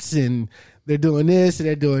trips and they're doing this and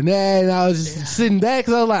they're doing that. And I was just sitting back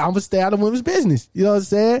because I was like, I'm going to stay out of women's business. You know what I'm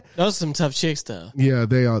saying? Those are some tough chicks though. Yeah,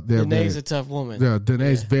 they are. Danae's a tough woman. Yeah,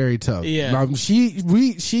 Danae's very tough. Yeah.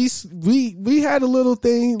 We had a little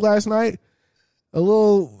thing last night. A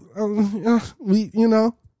little,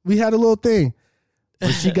 we had a little thing.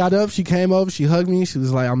 But she got up, she came over, she hugged me. She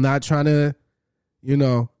was like, I'm not trying to, and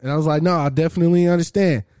I was like, no, I definitely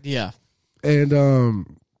understand. Yeah. And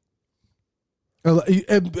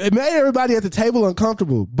it made everybody at the table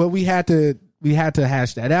uncomfortable, but we had to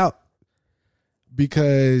hash that out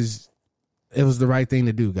because it was the right thing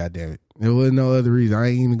to do, goddammit. There wasn't no other reason. I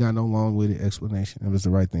ain't even got no long-winded explanation. It was the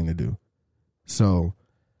right thing to do. So,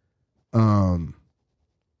 yeah,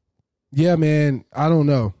 man, I don't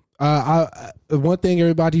know. One thing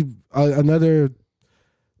another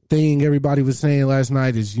thing everybody was saying last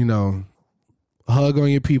night is, you know, hug on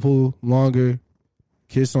your people longer,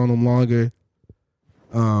 kiss on them longer,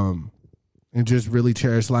 and just really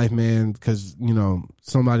cherish life, man, because, you know,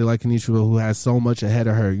 somebody like Kanisha who has so much ahead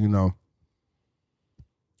of her, you know,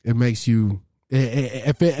 it makes you,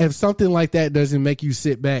 if something like that doesn't make you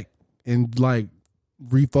sit back and, like,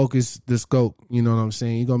 refocus the scope, you know what I'm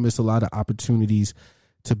saying? You're going to miss a lot of opportunities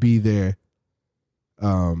to be there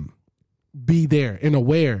and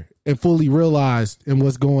aware and fully realized in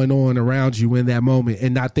what's going on around you in that moment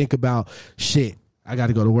and not think about, shit, I got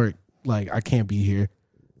to go to work. Like, I can't be here.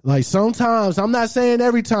 Like, sometimes, I'm not saying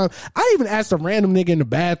every time. I even asked a random nigga in the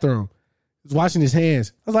bathroom, was washing his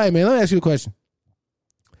hands. I was like, man, let me ask you a question.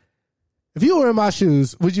 If you were in my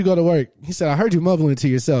shoes, would you go to work? He said, I heard you mumbling to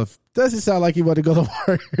yourself. Doesn't sound like you want to go to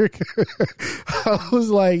work. I was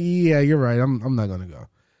like, yeah, you're right. I'm not going to go.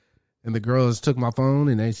 And the girls took my phone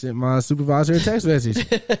and they sent my supervisor a text message.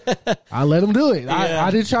 I let them do it. Yeah. I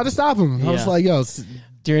didn't try to stop them. I was like, yo.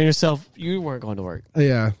 During yourself, you weren't going to work.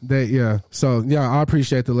 Yeah. So, yeah, I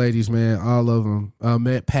appreciate the ladies, man. All of them.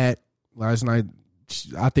 Met Pat last night.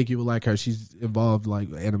 I think you would like her. She's involved like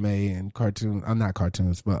anime and cartoon. Not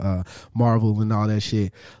cartoons, but Marvel and all that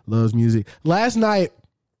shit. Loves music. Last night,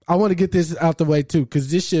 I want to get this out the way too, because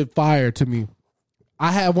this shit fire to me.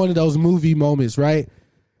 I had one of those movie moments, right?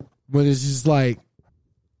 When it's just like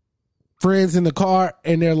friends in the car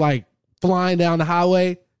and they're like flying down the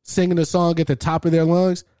highway, singing a song at the top of their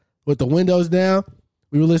lungs with the windows down.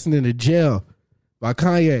 We were listening to Jail by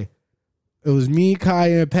Kanye. It was me,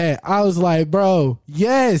 Kanye, and Pat. I was like, bro,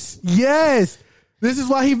 yes. This is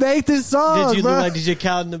why he made this song. Did you bro. look like DJ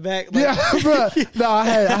Khaled in the back? Like, yeah, bro. No, I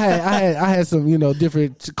had some, you know,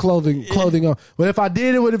 different clothing on. But if I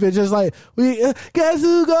did, it would have been just like, we guess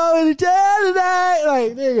who going to jail tonight?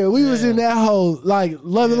 Like, nigga, we was in that whole like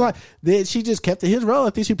loving life. Then she just kept his role.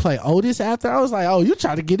 I think she played Otis after. I was like, oh, you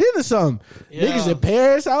trying to get into something? Yeah. Niggas in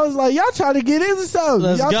Paris. I was like, y'all trying to get into something?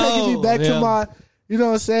 Let's y'all go. Taking me back to my. You know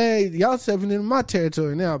what I'm saying? Y'all stepping into my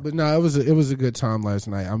territory now. But no, it was a good time last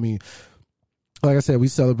night. I mean, like I said, we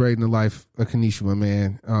celebrating the life of Kanisha,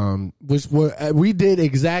 man. We did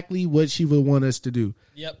exactly what she would want us to do.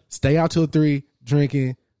 Yep. Stay out till 3,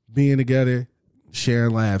 drinking, being together,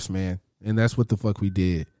 sharing laughs, man. And that's what the fuck we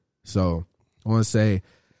did. So I want to say,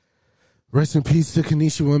 rest in peace to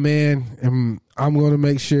Kanisha, man. And I'm going to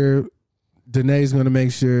make sure, Danae's going to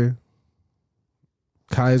make sure,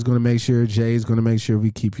 Kai's going to make sure, Jay's going to make sure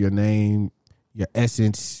we keep your name, your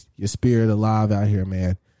essence, your spirit alive out here,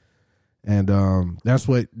 man. And yeah.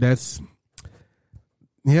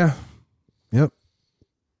 Yep.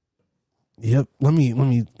 Let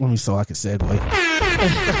me so I can segue.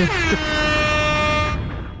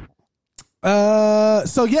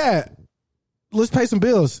 So yeah, let's pay some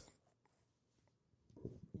bills.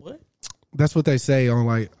 What? That's what they say on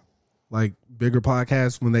like bigger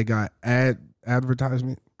podcasts when they got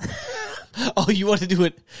advertisement. Oh, you want to do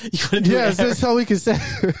it? Yes, that's how we can say.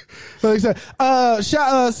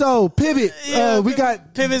 So Pivot. We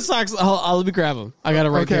got Pivot socks. Let me grab them. I got it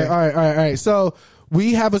right there. All right. So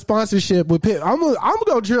we have a sponsorship with Pivot. I'm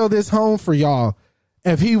gonna drill this home for y'all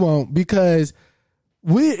if he won't, because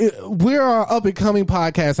we're an up and coming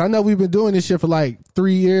podcast. I know we've been doing this shit for like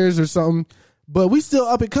 3 years or something, but we still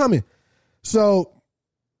up and coming. So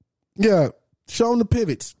yeah, show them the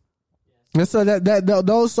pivots. And so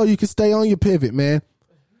those so you can stay on your pivot, man.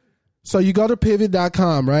 So you go to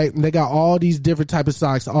pivot.com, right? And they got all these different type of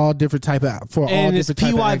socks, all different type of for and all it's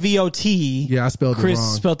different type of PYVOT. Yeah, I spelled Chris it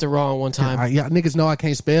wrong. spelled it wrong one time. Yeah, niggas know I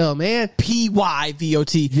can't spell, man.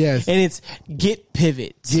 PYVOT. Yes. And it's Get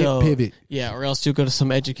Pivot. Pivot. Yeah, or else you go to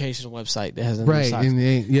some educational website that has a right. And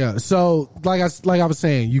yeah. So like I was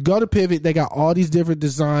saying, you go to Pivot, they got all these different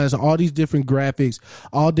designs, all these different graphics,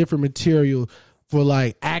 all different material. For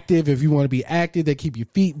like active, if you want to be active, they keep your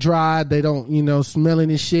feet dry. They don't, smelling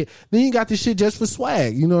and shit. Then you got this shit just for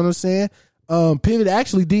swag. You know what I'm saying? Pivot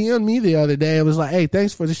actually DM'd me the other day. It was like, hey,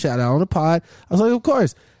 thanks for the shout out on the pod. I was like, of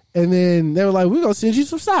course. And then they were like, we're going to send you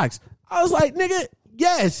some socks. I was like, nigga,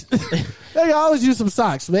 yes. They always use some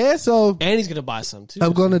socks, man. So and he's going to buy some too.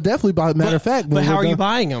 I'm going to definitely buy. Matter of fact. But how are you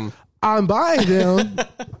buying them? I'm buying them.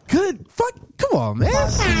 Good. Fuck. Come on, man.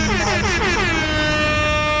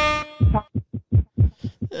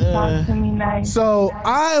 So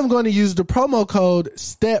I am going to use the promo code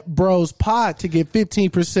StepBrosPod to get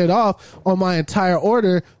 15% off on my entire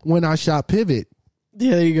order when I shop Pivot.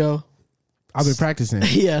 Yeah, there you go. I've been practicing.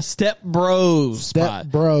 Yeah, Step Bros. Step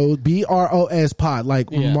Bros. BROS pod,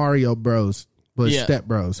 like Mario Bros, but Step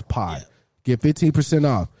Bros pod. Yeah. Get 15%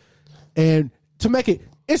 off. And to make it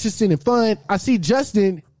interesting and fun, I see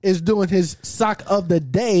Justin is doing his sock of the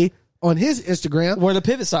day on his Instagram. Where the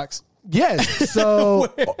pivot socks? Yes.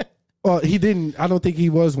 So, he didn't. I don't think he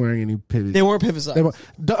was wearing any pivot. They weren't pivot socks.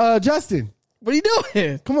 Justin, what are you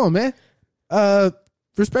doing? Come on, man.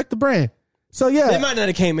 Respect the brand. So yeah, they might not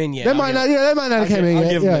have came in yet. They might not have came in yet.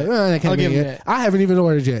 I'll give them that. I haven't even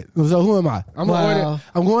ordered yet. So who am I? I'm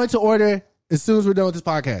going to order as soon as we're done with this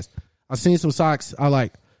podcast. I've seen some socks I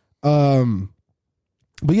like.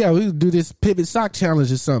 But yeah, we do this pivot sock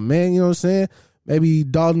challenge or something, man. You know what I'm saying? Maybe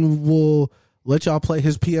Dalton will let y'all play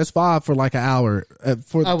his PS5 for like an hour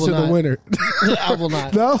the winter. I will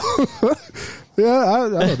not. No. Yeah,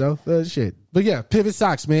 I don't know. Shit. But yeah, pivot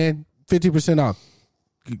socks, man. 50% off.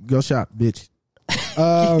 Go shop, bitch.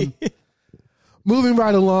 Moving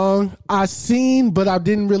right along. I seen, but I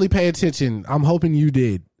didn't really pay attention. I'm hoping you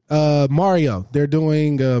did. Mario, they're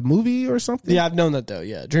doing a movie or something. Yeah, I've known that though.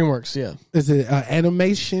 Yeah, DreamWorks. Yeah, is it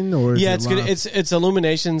animation or? Yeah, it's good. It's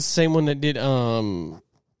Illumination's same one that did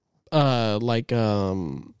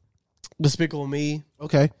Despicable Me.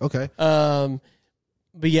 Okay. But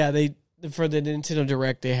yeah, for the Nintendo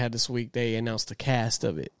Direct they had this week, they announced the cast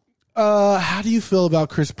of it. How do you feel about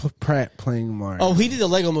Chris Pratt playing Mario? Oh, he did the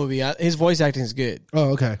Lego movie. His voice acting is good.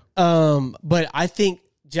 Oh, okay. But I think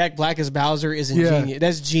Jack Black as Bowser is ingenious.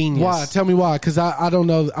 That's genius. Why? Tell me why. Because I don't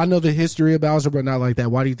know. I know the history of Bowser, but not like that.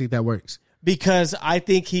 Why do you think that works? Because I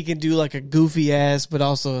think he can do like a goofy ass, but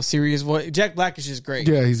also a serious voice. Jack Black is just great.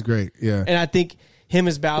 Yeah, he's great. Yeah. And I think him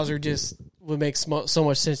as Bowser just would make so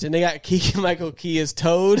much sense. And they got Keegan-Michael Key as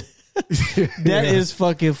Toad. That is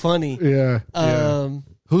fucking funny. Yeah.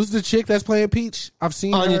 Who's the chick that's playing Peach? I've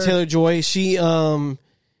seen Anya her. Taylor-Joy. She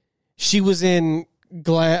was in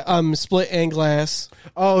Split and Glass.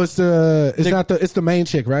 Oh, it's the main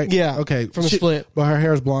chick, right? Yeah. Okay. From Split. But her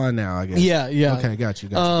hair's blonde now, I guess. Yeah. Okay, got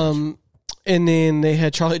you. And then they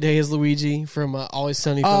had Charlie Day as Luigi from Always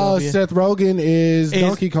Sunny. Philadelphia. Seth Rogen is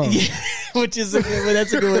Donkey Kong. Yeah, which is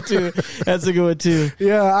that's a good one too. That's a good one too.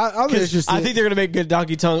 Yeah, I'm interested. I think they're gonna make good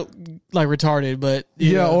Donkey Kong like retarded, but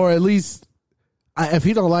or at least if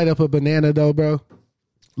he don't light up a banana though, bro.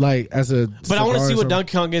 Like as a, but I want to see what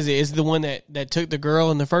Donkey Kong is. Is it the one that took the girl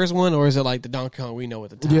in the first one, or is it like the Donkey Kong we know at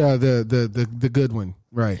the time? Yeah, the good one,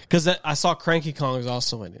 right? Because I saw Cranky Kong is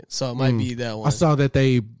also in it, so it might be that one. I saw that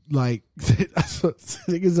they like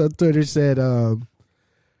niggas on Twitter said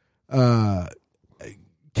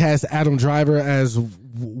cast Adam Driver as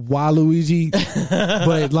Waluigi,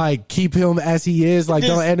 but like keep him as he is, like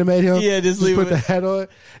don't animate him. Yeah, just leave put the head on.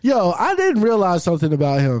 Yo, I didn't realize something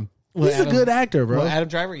about him. He's a good actor, bro. Adam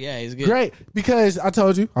Driver, yeah, he's good. Great, because I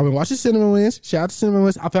told you, I've been watching Cinnamon Wins. Shout out to Cinnamon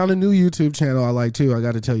Wins. I found a new YouTube channel I like too. I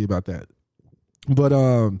got to tell you about that. But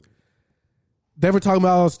they were talking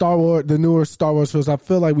about Star Wars, the newer Star Wars films. I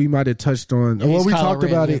feel like we might have touched on. Well, we talked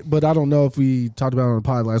about it, but I don't know if we talked about it on the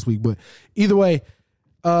pod last week. But either way,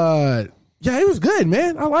 yeah, he was good,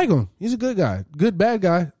 man. I like him. He's a good guy, good bad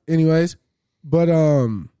guy. Anyways, but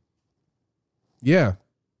yeah.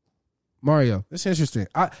 Mario. That's interesting.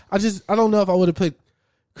 I don't know if I would have picked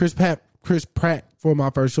Chris Pratt for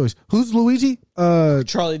my first choice. Who's Luigi?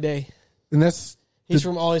 Charlie Day. And he's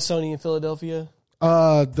from Always Sunny in Philadelphia.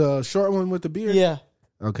 The short one with the beard? Yeah.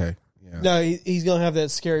 Okay. Yeah. No, he's gonna have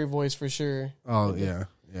that scary voice for sure. Oh yeah.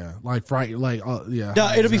 Yeah. Like fright yeah.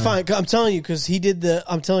 No, it'll be fine. I'm telling you, because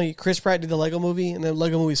Chris Pratt did the Lego movie, and the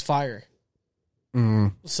Lego movie's fire. Mm-hmm.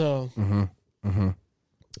 So Mm-hmm.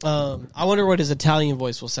 I wonder what his Italian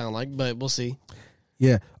voice will sound like, but we'll see.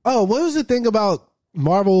 Yeah. Oh, what was the thing about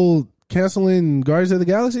Marvel canceling Guardians of the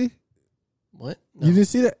Galaxy? What? No. You didn't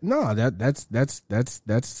see that? No, that's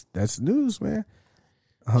news, man.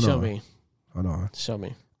 Show me. Hold on. Show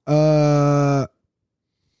me. I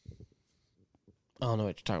don't know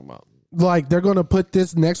what you're talking about. Like they're gonna put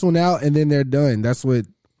this next one out and then they're done. That's what.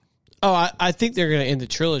 Oh, I think they're gonna end the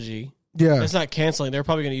trilogy. Yeah, it's not canceling. They're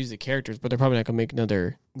probably going to use the characters, but they're probably not going to make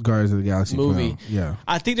another Guardians of the Galaxy movie. Film. Yeah,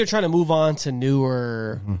 I think they're trying to move on to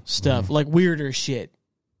newer stuff, like weirder shit.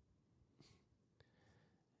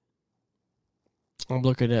 I'm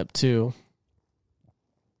looking it up too.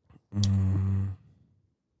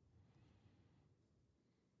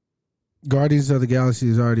 Guardians of the Galaxy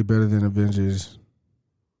is already better than Avengers.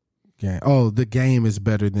 Game. Oh, the game is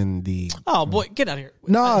better than the. Oh boy, get out of here!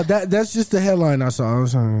 No, that's just the headline I saw.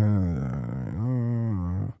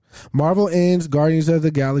 Marvel ends Guardians of the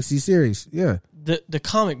Galaxy series. Yeah, the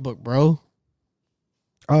comic book, bro.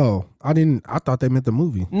 Oh, I thought they meant the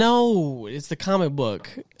movie. No, it's the comic book.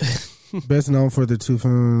 Best known for the 2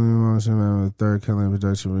 films, third killing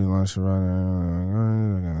production relaunch.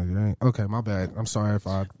 Okay, my bad. I'm sorry if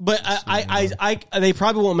I. But I they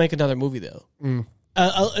probably won't make another movie though.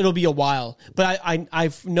 It'll be a while, but I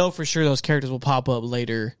know for sure those characters will pop up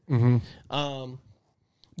later. Mm-hmm.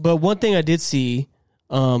 But one thing I did see,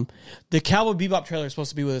 the Cowboy Bebop trailer is supposed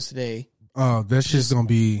to be with us today. Oh, that's just gonna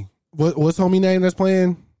be what's homie name that's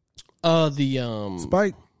playing?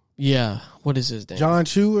 Spike. Yeah, what is his name? John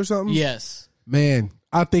Chu or something? Yes. Man,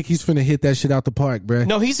 I think he's finna hit that shit out the park, bruh.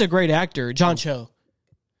 No, he's a great actor, John Cho.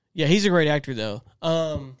 Yeah, he's a great actor though.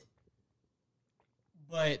 I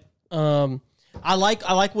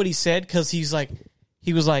like what he said because he was like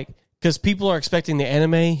because people are expecting the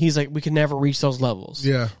anime. He's like, we can never reach those levels.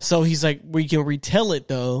 Yeah. So he's like, we can retell it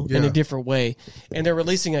though in a different way, and they're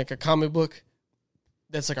releasing like a comic book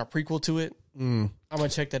that's like a prequel to it. I'm gonna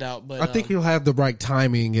check that out. But I think he'll have the right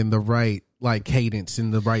timing and the right like cadence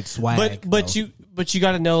and the right swag. But you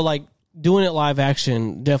got to know like doing it live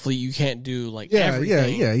action. Definitely, you can't do like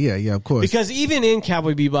everything. Yeah. Of course, because even in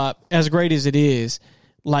Cowboy Bebop, as great as it is,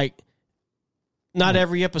 like not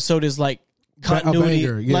every episode is like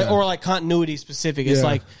continuity, like continuity specific. It's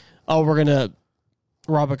like, oh, we're gonna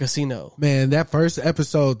rob a casino. Man, that first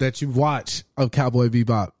episode that you watch of Cowboy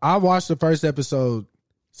Bebop, I watched the first episode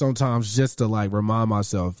sometimes just to like remind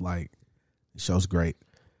myself like the show's great.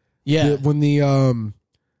 Yeah. When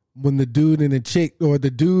the dude and the chick or the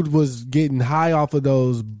dude was getting high off of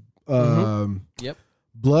those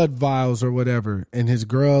blood vials or whatever, and his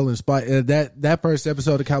girl and Spike, that first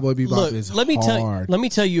episode of Cowboy Bebop is let me hard.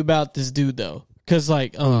 tell you about this dude though, because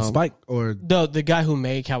like Spike or the guy who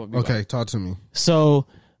made Cowboy Bebop. Okay, talk to me. So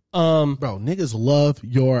bro, niggas love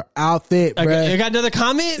your outfit, bro. I got another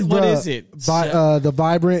comment. What is it? The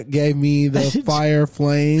Vibrant gave me the fire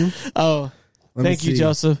flame. Oh, thank you,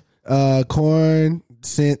 Joseph. Corn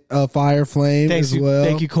sent a fire flame as well.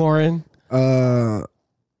 Thank you, Corin. Oh,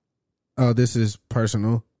 this is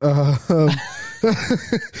personal. Gabby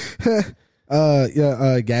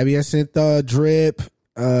has sent the drip.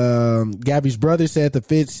 Gabby's brother said the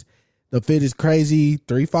fit is crazy.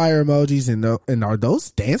 3 fire emojis and are those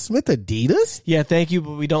Stan Smith Adidas? Yeah, thank you,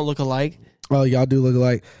 but we don't look alike. Oh, y'all do look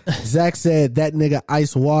alike. Zach said that nigga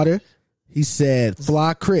ice water. He said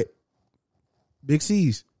fly crip. Big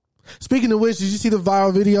C's. Speaking of which, did you see the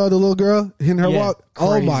viral video of the little girl hitting her walk?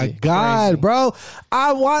 Crazy, oh my God, crazy. bro.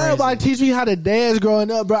 Why nobody teach me how to dance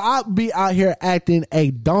growing up, bro? I'd be out here acting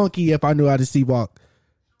a donkey if I knew how to sea walk.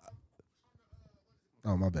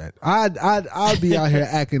 Oh, my bad. I'd be out here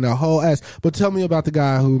acting a whole ass. But tell me about the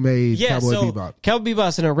guy who made Cowboy Bebop. Cowboy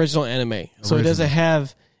Bebop's an original anime. So it doesn't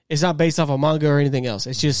have, it's not based off of manga or anything else.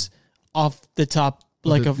 It's just off the top,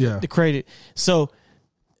 like the created. So,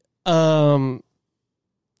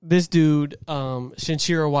 this dude,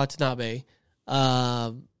 Shinichiro Watanabe,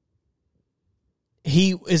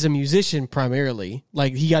 he is a musician primarily.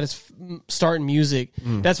 Like he got his start in music.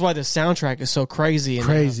 That's why the soundtrack is so crazy.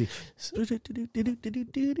 And,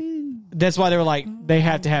 that's why they were like, they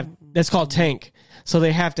have to have, that's called Tank. So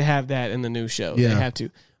they have to have that in the new show. Yeah. They have to.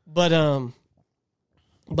 But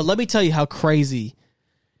let me tell you how crazy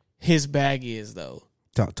his bag is though.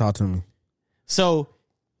 Talk to me. So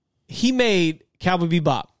he made Cowboy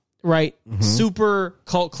Bebop. Right? Mm-hmm. Super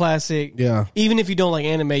cult classic. Yeah. Even if you don't like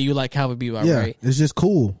anime, you like Cowboy Bebop, right? It's just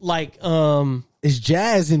cool. Like, it's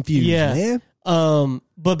jazz infused, man.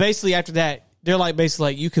 But basically after that, they're like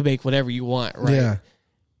basically like you could make whatever you want, right? Yeah.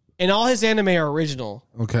 And all his anime are original.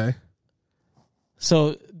 Okay.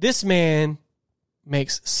 So this man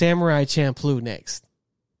makes Samurai Champloo next.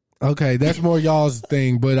 Okay, that's more y'all's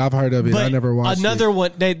thing, but I've heard of it. I never watched another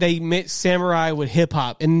one. They mix samurai with hip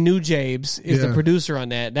hop, and New Jabes is the producer on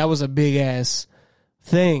that. That was a big ass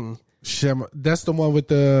thing. That's the one with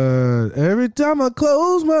the every time I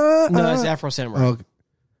close my No, that's Afro Samurai. Oh,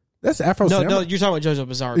 that's Afro Samurai. No, you're talking about JoJo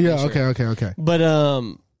Bizarre. Yeah, okay.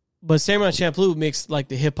 But Samurai Champloo mixed like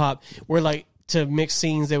the hip hop, where like to mix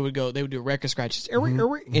scenes they would do record scratches, and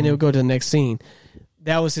it would go to the next scene.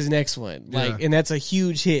 That was his next one. And that's a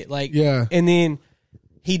huge hit. And then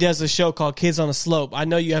he does a show called Kids on a Slope. I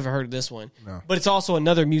know you haven't heard of this one. No. But it's also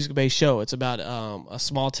another music-based show. It's about a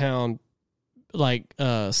small town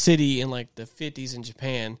city in like the 50s in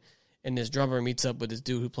Japan, and this drummer meets up with this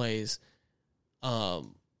dude who plays what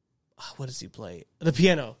does he play? The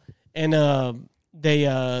piano. And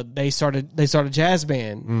they started a jazz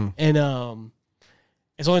band. And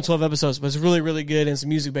it's only 12 episodes, but it's really, really good, and it's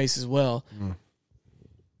music-based as well.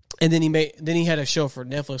 And then he had a show for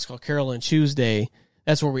Netflix called Carol and Tuesday.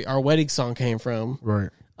 That's where our wedding song came from.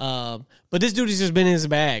 Right. But this dude has just been in his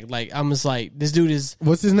bag. Like, I'm just like, this dude is...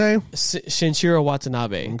 What's his name? Shinichiro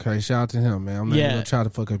Watanabe. Okay, shout out to him, man. I'm not going to try to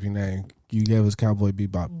fuck up your name. You gave us Cowboy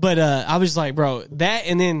Bebop. But I was like, bro, that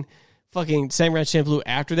and then fucking Samurai Champloo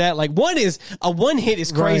after that. Like, one hit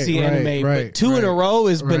is crazy anime, but two in a row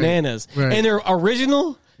is bananas. Right. And they're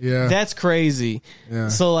original. Yeah, that's crazy. Yeah.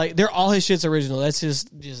 So like, they're all his shit's original. That's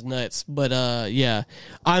just nuts. But yeah,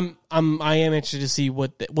 I am interested to see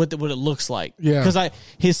what it looks like. Yeah, because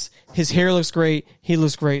his hair looks great. He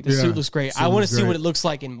looks great. The suit looks great. I want to see what it looks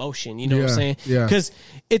like in motion. You know what I'm saying? Yeah, because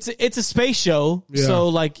it's a space show. Yeah. So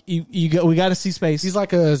like we got to see space. He's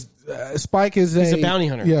like a Spike is he's a bounty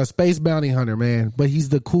hunter. Yeah, space bounty hunter, man. But he's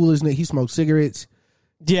the coolest. He smokes cigarettes.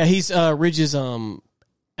 Yeah, he's Ridge's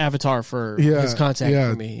avatar for his contact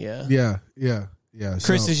for me. Yeah.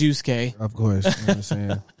 Chris is Yusuke. Of course. You know what I'm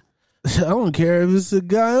saying? I don't care if it's a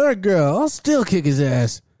guy or a girl. I'll still kick his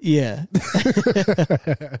ass. Yeah.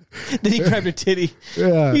 Then he grabbed her titty.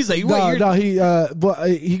 Yeah. He's like, wait,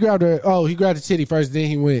 he grabbed her. Oh, he grabbed the titty first, then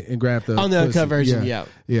he went and grabbed the on the uncut version. Yeah.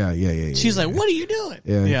 She's like, what are you doing?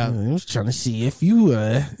 Yeah. I was trying to see if you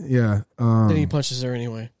then he punches her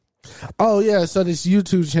anyway. Oh yeah, so this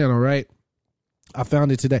YouTube channel, right? I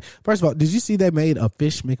found it today. First of all, did you see they made a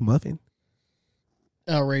fish McMuffin?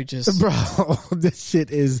 Outrageous. Bro, this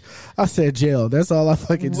shit is... I said jail. That's all I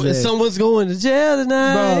fucking said. Someone's going to jail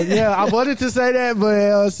tonight. Bro, yeah, I wanted to say that, but you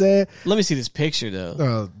know what I'm saying? Let me see this picture, though.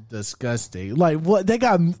 Oh, disgusting. Like, what? They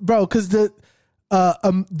got... Bro, because the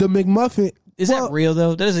McMuffin... Is that real, though?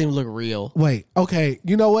 That doesn't even look real. Wait, okay.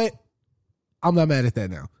 You know what? I'm not mad at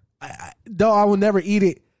that now. Though I would never eat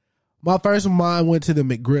it, my first mind went to the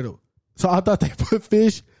McGriddle. So I thought they put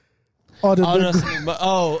fish on the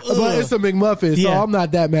but it's a McMuffin, so I'm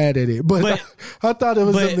not that mad at it. But I thought it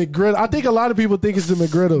was a McGriddle. I think a lot of people think it's a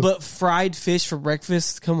McGriddle. But fried fish for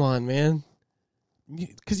breakfast? Come on, man.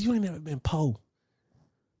 Because you ain't never been po.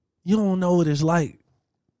 You don't know what it's like.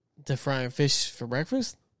 To frying fish for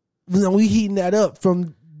breakfast? No, we heating that up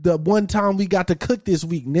from the one time we got to cook this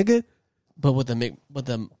week, nigga. But with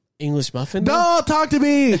the English muffin? Don't talk to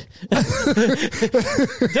me.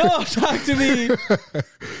 Don't talk to me.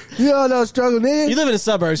 You don't know struggle, nigga. You live in the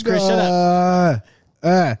suburbs, Chris. Shut up.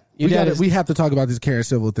 We have to talk about this Karen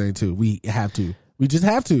Civil thing too. We have to. We just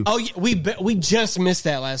have to. Oh, yeah, we just missed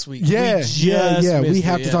that last week. Yeah, we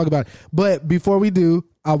have to talk about it. But before we do,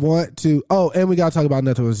 I want to. Oh, and we got to talk about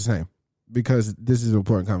Nothing Was the Same because this is an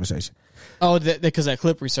important conversation. Oh, because that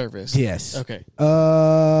clip resurfaced. Yes. Okay.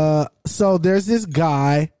 So there's this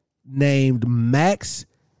guy named Max.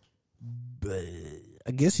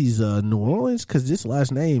 I guess he's New Orleans because this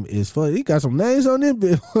last name is funny. He got some names on it.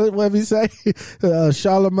 What we say?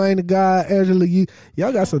 Charlemagne the guy, Angela,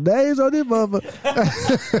 y'all got some names on this motherfucker.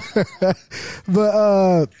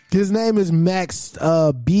 But his name is Max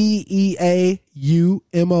Beaumont.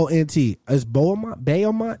 It's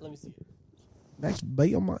Beaumont. Let me see. Max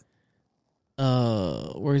Beaumont.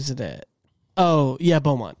 Where is it at? Oh yeah,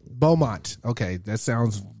 Beaumont. Okay,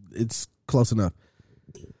 it's close enough.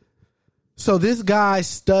 So this guy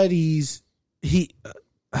studies,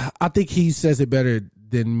 I think he says it better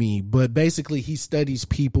than me, but basically he studies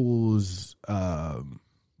people's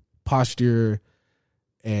posture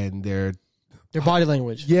and their body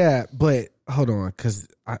language. Yeah, but hold on, because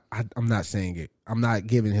I'm not saying it. I'm not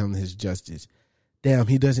giving him his justice. Damn,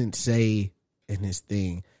 he doesn't say in his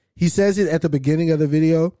thing. He says it at the beginning of the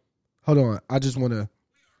video. Hold on, I just want to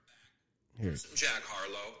hear it. Jack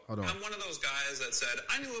Harlow. Hold on. I'm one of those guys that said,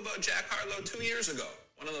 I knew about Jack Harlow 2 years ago.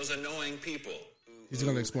 One of those annoying people He's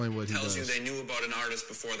going to explain what he does. Tells you they knew about an artist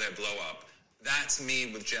before they blow up. That's me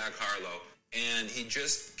with Jack Harlow. And he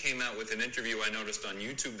just came out with an interview I noticed on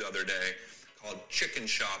YouTube the other day called Chicken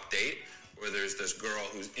Shop Date, where there's this girl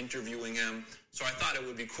who's interviewing him. So I thought it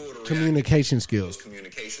would be cool to communication skills.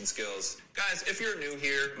 Communication skills. Guys, if you're new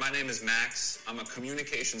here, my name is Max. I'm a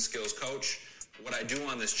communication skills coach. What I do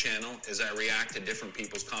on this channel is I react to different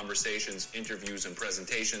people's conversations, interviews, and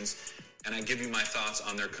presentations, and I give you my thoughts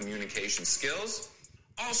on their communication skills.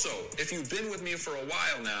 Also, if you've been with me for a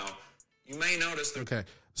while now, you may notice that... Okay.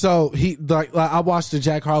 So, I watched the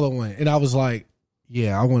Jack Harlow one, and I was like,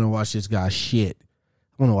 yeah, I want to watch this guy's shit.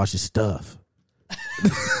 I want to watch his stuff.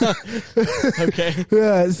 Okay.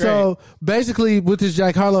 Yeah, so basically with this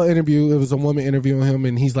Jack Harlow interview, it was a woman interviewing him,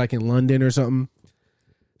 and he's like in London or something.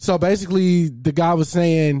 So basically, the guy was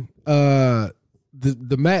saying, Max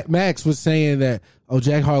was saying that,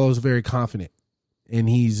 Jack Harlow is very confident, and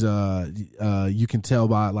he's, you can tell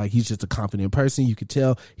by like he's just a confident person. You can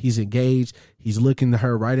tell he's engaged. He's looking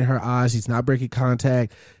her right in her eyes. He's not breaking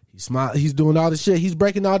contact. He's doing all this shit. He's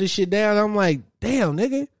breaking all this shit down. I'm like, damn,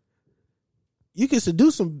 nigga. you can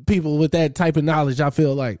seduce some people with that type of knowledge, I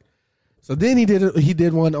feel like. So then he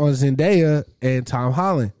did one on Zendaya and Tom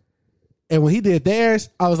Holland. And when he did theirs,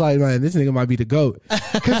 I was like, man, this nigga might be the GOAT.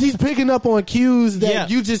 Because he's picking up on cues that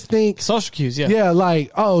you just think. Social cues, yeah. Yeah,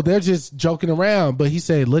 like, oh, they're just joking around. But he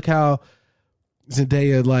said, look how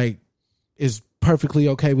Zendaya, like, is perfectly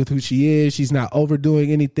okay with who she is. She's not overdoing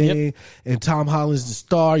anything. Yep. And Tom Holland's the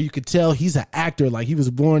star. You could tell he's an actor. Like, he was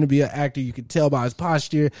born to be an actor. You could tell by his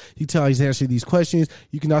posture. You tell he's answering these questions.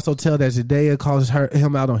 You can also tell that Zendaya calls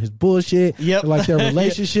him out on his bullshit. Yep. Like their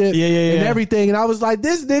relationship and everything. And I was like,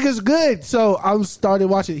 this nigga's good. So I started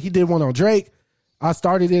watching. He did one on Drake. I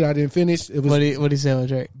started it. I didn't finish. It was what did he say about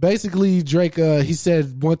Drake? Basically, Drake, he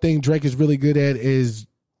said one thing Drake is really good at is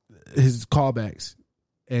his callbacks.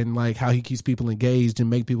 And like how he keeps people engaged and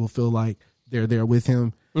make people feel like they're there with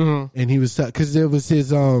him. Mm-hmm. And he was, because it was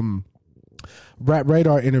his Rap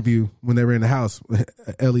Radar interview when they were in the house with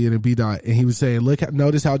Elliot and B-Dot. And he was saying,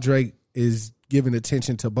 notice how Drake is giving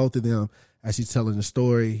attention to both of them as he's telling the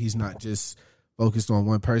story. He's not just focused on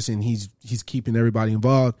one person. He's keeping everybody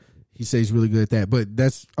involved. He says he's really good at that. But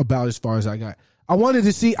that's about as far as I got. I wanted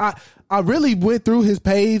to see, I really went through his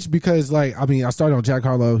page because, like, I mean, I started on Jack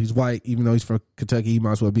Harlow. He's white, even though he's from Kentucky. He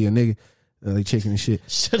might as well be a nigga, like chicken and shit.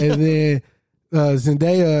 And then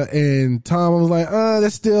Zendaya and Tom, I was like,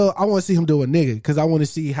 that's still, I want to see him do a nigga because I want to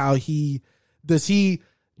see how does he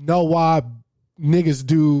know why niggas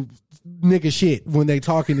do nigga shit when they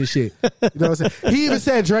talking this shit. You know what I'm saying? He even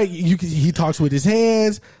said Drake, he talks with his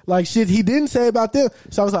hands, like shit he didn't say about them.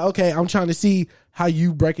 So I was like, okay, I'm trying to see how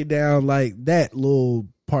you break it down, like that little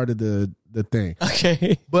part of the thing.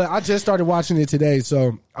 Okay. But I just started watching it today,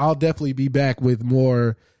 so I'll definitely be back with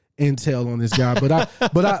more intel on this guy. But I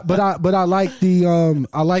like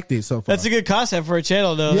I liked it so far. That's a good concept for a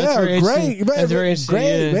channel, though. Yeah, that's great, man. That's very interesting.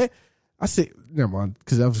 Great, man. I said, never mind,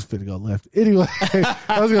 because I was finna go left. Anyway,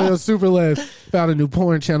 I was gonna go super left. Found a new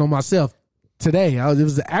porn channel myself today. It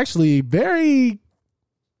was actually it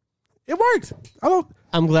worked.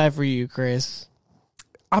 I'm glad for you, Chris.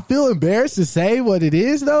 I feel embarrassed to say what it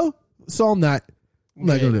is though, so I'm not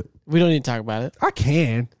gonna do it. We don't need to talk about it. I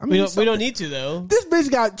can. I mean, we don't need to though. This bitch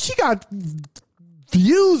got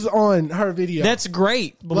views on her video. That's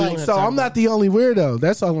great. But like, so I'm not the only weirdo.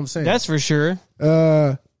 That's all I'm saying. That's for sure.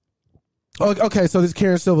 Okay, so this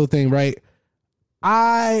Karen Civil thing, right?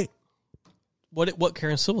 What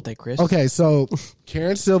Karen Civil thing, Chris? Okay, so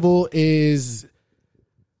Karen Civil is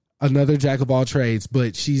another jack of all trades,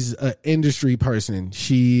 but she's an industry person.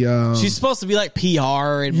 She's supposed to be like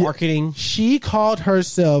PR and marketing. She called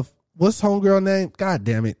herself, what's homegirl name? God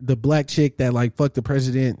damn it, the black chick that like fucked the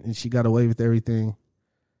president and she got away with everything.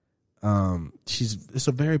 It's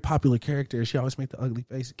a very popular character. She always make the ugly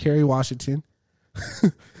face. Kerry Washington.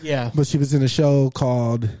 Yeah, but she was in a show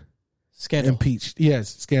called Scandal. Impeached.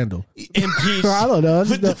 Yes, Scandal. Impeached. I don't know.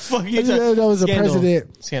 What the fuck are you talking about? That was a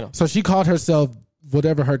president. Scandal. So she called herself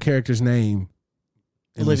whatever her character's name.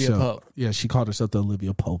 Olivia Pope. Yeah, she called herself the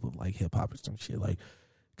Olivia Pope of like hip hop or some shit, like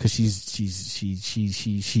because she's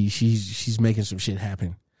making some shit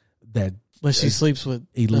happen that. But she sleeps with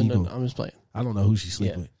illegal. No, I'm just playing. I don't know who she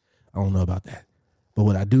sleeps with. I don't know about that. But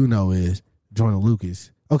what I do know is Joyner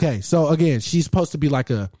Lucas. Okay, so again, she's supposed to be like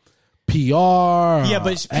a PR. Yeah,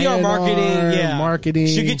 but it's PR marketing. Yeah, marketing.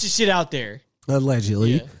 She'll get your shit out there.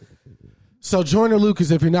 Allegedly. Yeah. So Joyner Lucas,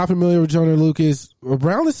 if you're not familiar with Joyner Lucas,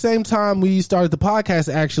 around the same time we started the podcast,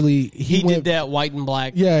 actually, he did that white and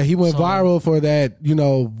black. Yeah, he went viral for that,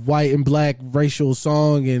 white and black racial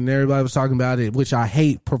song, and everybody was talking about it, which I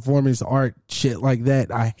hate performance art shit like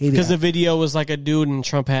that. I hate it. Because the video was like a dude in a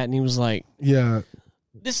Trump hat, and he was like, yeah.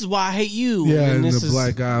 This is why I hate you. Yeah, and the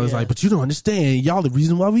black guy was like, but you don't understand. Y'all the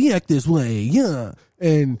reason why we act this way. Yeah.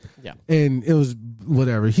 And it was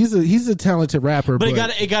whatever. He's a talented rapper. But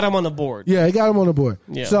it got him on the board. Yeah, it got him on the board.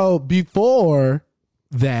 Yeah. So before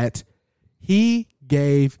that, he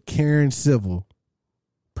gave Karen Civil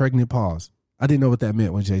pregnant pause. I didn't know what that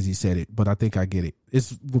meant when Jay-Z said it, but I think I get it.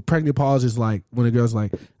 Pregnant pause is like when a girl's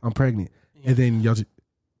like, I'm pregnant. And then y'all just...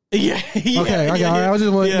 Yeah. Okay. I was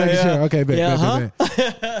just making sure. Okay, bet.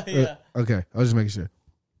 Yeah. Okay, I was just making sure.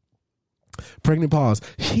 Pregnant pause.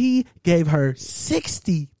 He gave her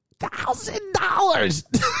 $60,000.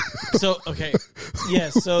 So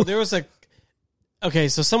so there was so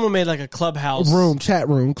someone made like a Clubhouse chat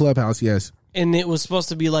room, Clubhouse, yes. And it was supposed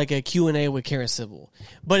to be like a Q&A with Karen Civil,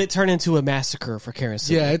 but it turned into a massacre for Karen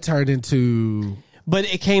Civil. Yeah, it turned into.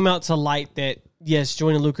 But it came out to light that yes,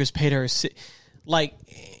 Joyner Lucas paid her like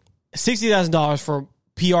 $60,000 for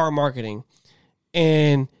PR marketing,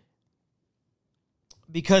 and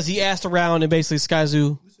because he asked around and basically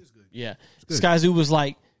Skyzoo, Skyzoo was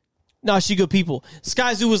like, No, She Good People.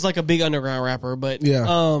 Sky Zoo was like a big underground rapper, but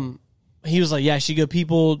he was like, yeah, She Good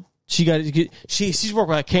People. She's worked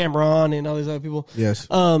with like Cameron and all these other people. Yes.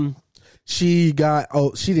 She got.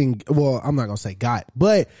 Oh, she didn't. Well, I'm not gonna say got,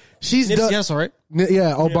 but she's Nipsey done. Hussle, right?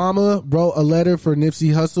 Yeah, Obama wrote a letter for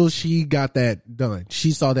Nipsey Hussle. She got that done.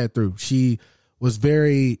 She saw that through. She was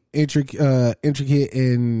very intricate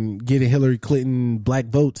in getting Hillary Clinton black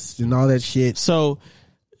votes and all that shit. So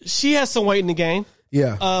she has some weight in the game.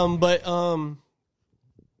 Yeah.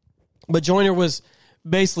 But Joyner was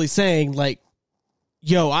basically saying like,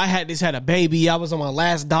 yo, I had a baby. I was on my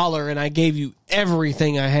last dollar and I gave you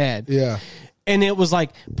everything I had. Yeah. And it was like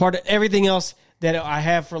part of everything else that I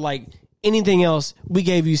have for like anything else. We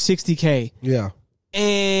gave you $60K. Yeah.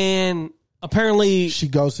 And apparently she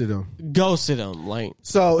ghosted him. Like,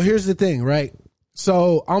 so here's the thing, right?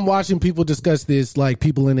 So I'm watching people discuss this, like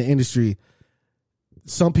people in the industry.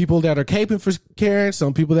 Some people that are caping for Karen,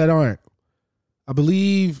 some people that aren't. I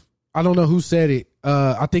believe, I don't know who said it.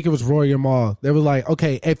 I think it was Roy or Mal. They were like,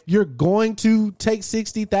 okay, if you're going to take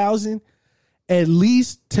 $60,000, at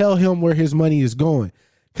least tell him where his money is going.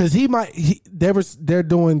 Because they're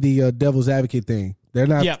doing the devil's advocate thing. They're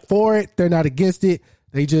not for it. They're not against it.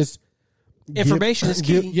 They just information is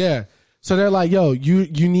key. Yeah. So they're like, yo,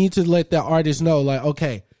 you need to let the artist know, like,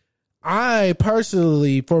 okay, I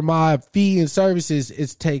personally, for my fee and services,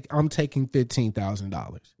 I'm taking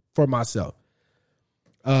 $15,000 for myself.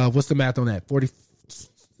 What's the math on that?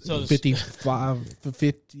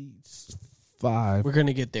 55. We're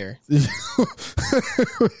gonna get there.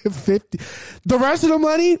 50. The rest of the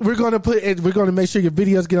money we're gonna make sure your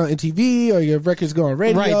videos get on MTV or your records go on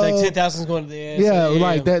radio. Right, like 10,000 is going to the end. Yeah,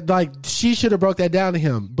 like that. Like she should have broke that down to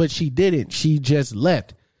him, but she didn't. She just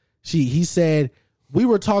left. He said we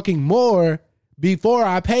were talking more before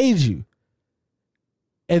I paid you,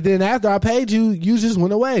 and then after I paid you, you just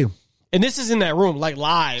went away. And this is in that room, like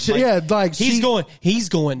live. Like, yeah, like he's going nuts. He's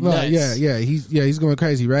going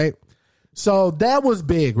crazy, right? So that was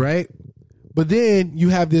big, right? But then you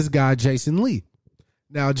have this guy, Jason Lee.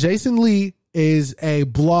 Now, Jason Lee is a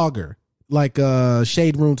blogger, like a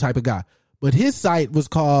Shade Room type of guy. But his site was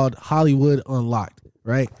called Hollywood Unlocked,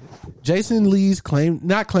 right? Jason Lee's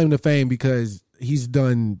not claim to fame because he's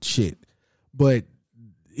done shit, but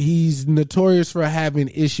he's notorious for having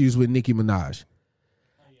issues with Nicki Minaj.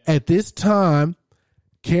 At this time,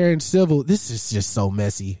 Karen Civil, this is just so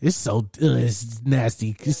messy. It's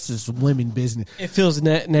nasty. It's just women business. It feels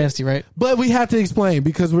nasty, right? But we have to explain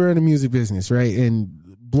because we're in the music business, right?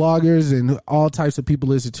 And bloggers and all types of people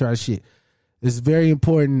listen to our shit. It's very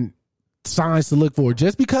important signs to look for.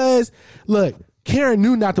 Just because, look, Karen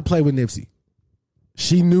knew not to play with Nipsey.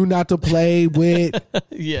 She knew not to play with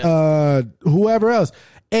whoever else.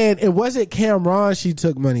 And it wasn't Cameron she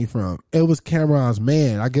took money from. It was Cameron's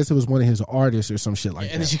man. I guess it was one of his artists or some shit like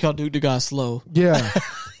that. And then she called Duke the God slow. Yeah.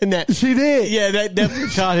 And that she did. Yeah, that definitely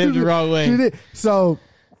caught him the wrong way. She did. So,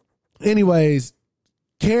 anyways,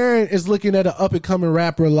 Karen is looking at an up-and-coming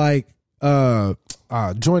rapper like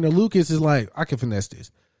Joyner Lucas is like, I can finesse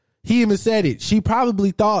this. He even said it. She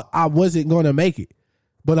probably thought I wasn't going to make it.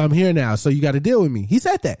 But I'm here now, so you got to deal with me. He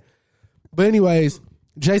said that. But anyways,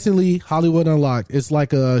 Jason Lee, Hollywood Unlocked. It's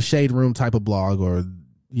like a Shade Room type of blog, or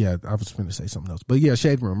I was going to say something else, but yeah,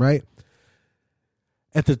 Shade Room, right?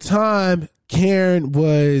 At the time, Karen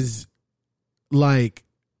was like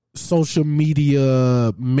social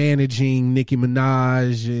media managing Nicki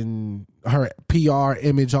Minaj and her PR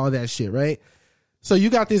image, all that shit, right? So you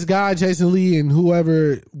got this guy, Jason Lee, and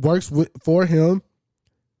whoever works for him,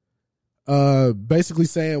 basically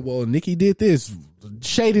saying, well, Nicki did this,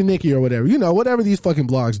 shading Nicki or whatever, whatever these fucking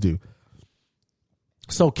blogs do.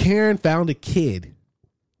 So Karen found a kid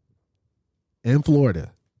in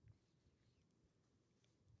Florida,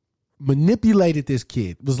 manipulated this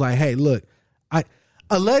kid, was like, hey, look,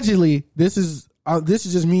 allegedly, this is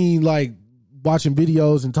just me like watching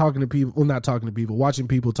videos and talking to people, well, not talking to people, watching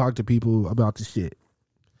people talk to people about the shit.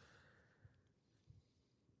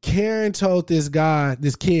 Karen told this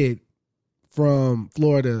kid from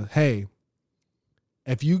Florida, hey,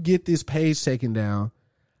 if you get this page taken down,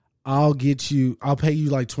 I'll pay you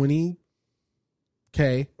like $20K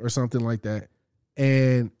or something like that,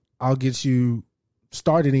 and I'll get you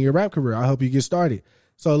started in your rap career. I'll help you get started.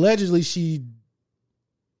 So allegedly she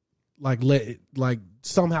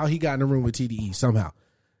somehow he got in a room with TDE somehow,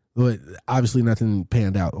 but obviously nothing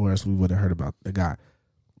panned out, or else we would have heard about the guy.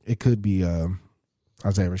 It could be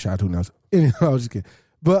Isaiah Rashad, who knows? I was just kidding.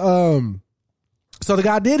 But so the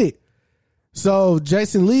guy did it. So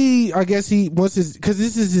Jason Lee, I guess he wants his, because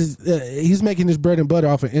this is his, he's making his bread and butter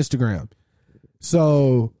off of Instagram.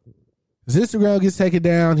 So His Instagram gets taken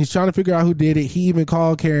down. He's trying to figure out who did it. He even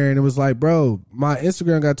called Karen and was like, bro, my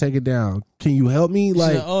Instagram got taken down. Can you help me?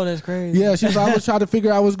 Like, said, oh, that's crazy. Yeah, she was like, I was trying to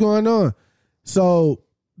figure out what's going on. So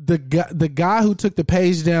the guy who took the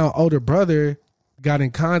page down, older brother, got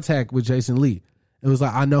in contact with Jason Lee. It was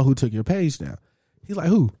like, I know who took your page down. He's like,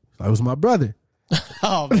 who? Like, it was my brother.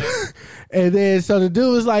 Oh, man. And then so the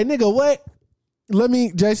dude was like, nigga, what?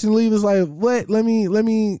 Jason Lee was like, what?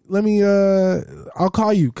 I'll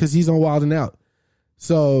call you because he's on Wild 'N Out.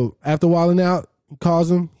 So after Wild 'N Out, he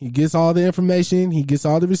calls him. He gets all the information. He gets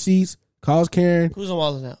all the receipts. Calls Karen. Who's on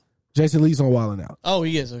Wild 'N Out? Jason Lee's on Wild 'N Out. Oh,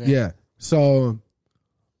 he is. Okay. Yeah. So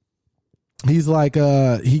he's like,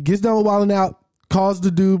 he gets done with Wild 'N Out, calls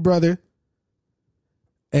the dude brother,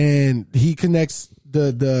 and he connects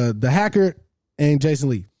the hacker and Jason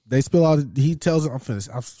Lee. They spill all. He tells him, I'm finished.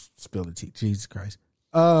 I've spilled the tea. Jesus Christ.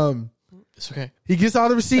 It's okay. He gets all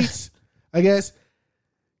the receipts, I guess.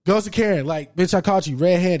 Goes to Karen, like, bitch, I caught you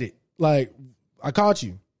red-handed. Like, I caught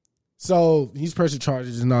you. So he's pressing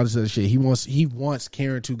charges and all this other shit. He wants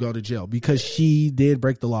Karen to go to jail because she did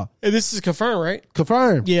break the law. And this is confirmed, right?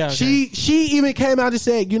 Confirmed. Yeah. Okay. She even came out and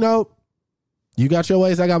said, you got your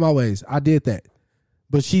ways, I got my ways. I did that.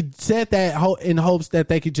 But she said that in hopes that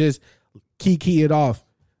they could just key it off.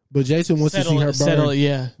 But Jason wants to see her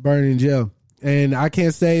burn in jail. And I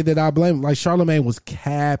can't say that I blame him. Like, Charlamagne was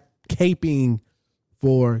caping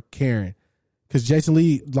for Karen. Because Jason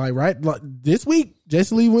Lee, this week,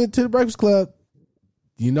 Jason Lee went to the Breakfast Club.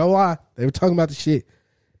 You know why? They were talking about the shit.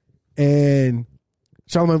 And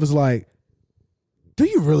Charlamagne was like, do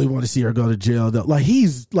you really want to see her go to jail, though? Like,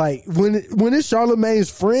 he's like, when it's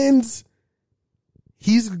Charlamagne's friends,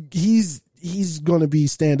 he's going to be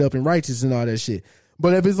stand up and righteous and all that shit.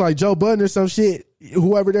 But if it's like Joe Budden or some shit,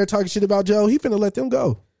 whoever they're talking shit about Joe, he finna let them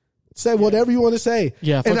go. Say whatever you want to say.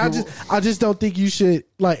 Yeah. And I just don't think you should,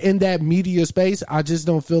 like, in that media space, I just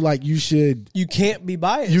don't feel like you should. You can't be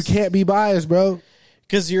biased. You can't be biased, bro.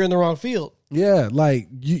 Because you're in the wrong field. Yeah. Like,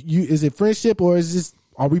 you is it friendship or is this,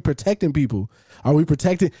 are we protecting people? Are we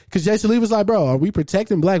protecting? Because Jason Lee was like, bro, are we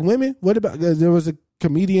protecting black women? What about, there was a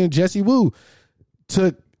comedian, Jesse Wu,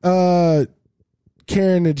 took Karen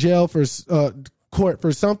to jail for, court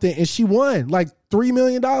for something, and she won like $3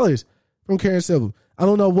 million from Karen Civil. I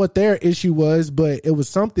don't know what their issue was, but it was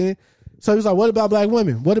something. So he was like, what about black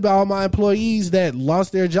women? What about all my employees that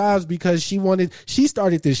lost their jobs because she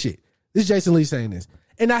started this shit? This is Jason Lee saying this.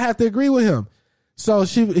 And I have to agree with him. So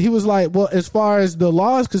he was like, well, as far as the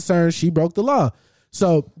law is concerned, she broke the law.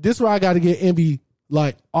 So this is where I got to get Envy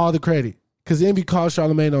like all the credit, because Envy called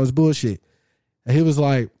Charlamagne on his bullshit. And he was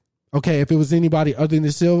like, okay, if it was anybody other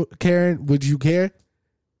than Karen, would you care?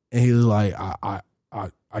 And he was like,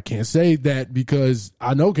 I can't say that because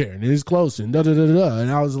I know Karen. It is close and da-da-da-da. And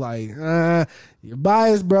I was like, you're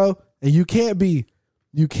biased, bro. And you can't be.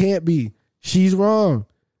 You can't be. She's wrong.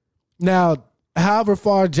 Now, however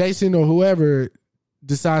far Jason or whoever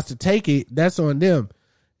decides to take it, that's on them.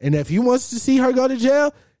 And if he wants to see her go to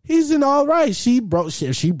jail, he's in all right. She broke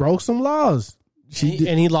some laws.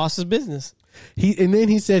 And he lost his business. And then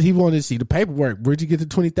he said he wanted to see the paperwork. Where'd you get the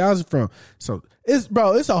 $20,000 from? So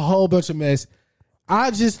it's a whole bunch of mess.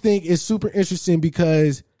 I just think it's super interesting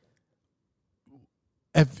because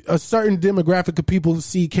if a certain demographic of people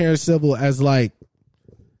see Karen Civil as like,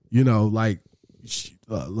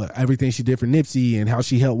 everything she did for Nipsey and how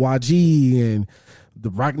she helped YG and the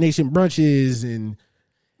Rock Nation brunches and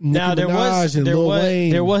now Nicki Minaj and Lil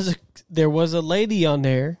Wayne. There was a lady on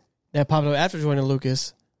there that popped up after joining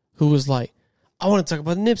Lucas who was like, I want to talk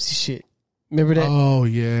about the Nipsey shit. Remember that? Oh,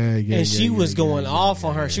 yeah. And she was going off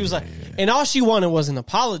on her. She was like, and all she wanted was an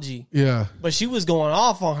apology. Yeah. But she was going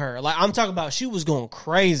off on her. Like, I'm talking about, she was going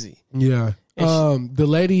crazy. Yeah. The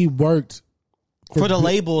lady worked for the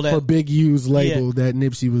label for Big U's label that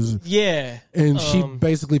Nipsey was. Yeah. And she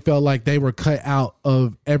basically felt like they were cut out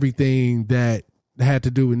of everything that had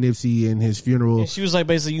to do with Nipsey and his funeral. And she was like,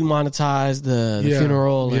 basically, you monetized the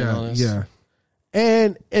funeral and all this. Yeah.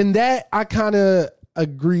 And that I kind of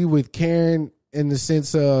agree with Karen in the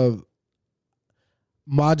sense of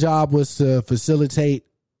my job was to facilitate,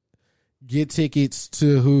 get tickets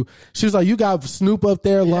to who. She was like, you got Snoop up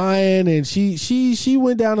there lying, and she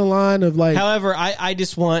went down the line of like. However, I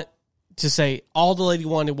just want to say all the lady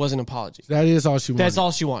wanted was an apology. That is all she wanted. That's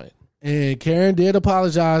all she wanted. And Karen did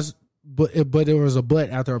apologize. But there was a but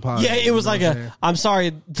after apology. Yeah, it was like I'm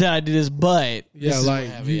sorry that I did this, but yeah, like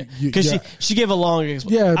because she gave a long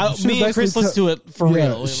explanation. Yeah, me and Chris listened to it for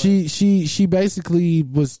real. She basically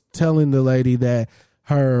was telling the lady that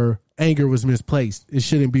her anger was misplaced. It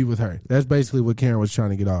shouldn't be with her. That's basically what Karen was trying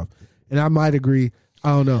to get off. And I might agree. I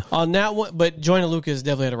don't know. On that one, but Joyner Lucas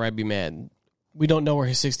definitely had a right to be mad. We don't know where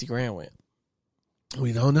his $60,000 went.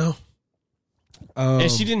 We don't know. And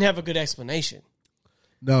she didn't have a good explanation.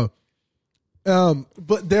 No.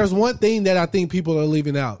 But there's one thing that I think people are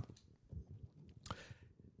leaving out.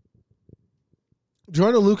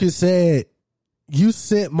 Joyner Lucas said, "You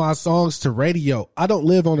sent my songs to radio. I don't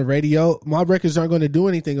live on the radio. My records aren't going to do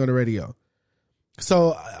anything on the radio."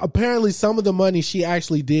 So apparently some of the money she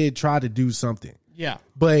actually did try to do something. Yeah.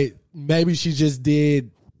 But maybe she just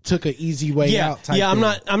took an easy way out type thing.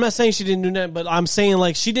 I'm not saying she didn't do that, but I'm saying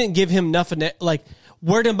like she didn't give him nothing. Like,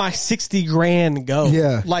 where did my $60,000 go?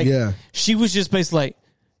 Yeah. Like, she was just basically like,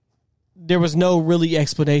 there was no really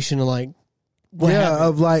explanation of like, what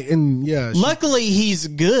happened. Luckily he's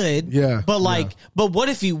good. Yeah. But but what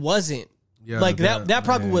if he wasn't? Yeah. Like that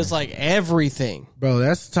probably was like everything. Bro,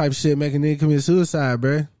 that's the type of shit making nigga commit suicide,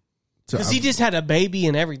 bro. Because he just had a baby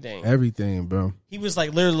and everything. Everything, bro. He was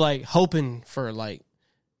like literally like hoping for like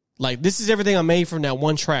this is everything I made from that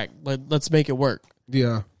one track. Let's make it work.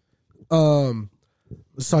 Yeah.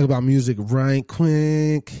 Let's talk about music right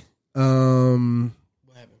quick. What happened?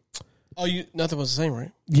 Oh, nothing was the same,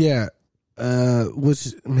 right? Yeah.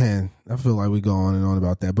 Which, man, I feel like we go on and on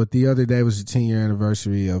about that. But the other day was the 10-year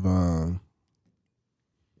anniversary of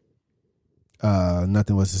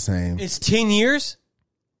Nothing Was the Same. It's 10 years?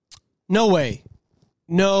 No way.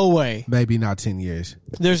 No way. Maybe not 10 years.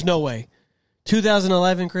 There's no way.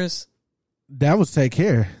 2011, Chris? That was Take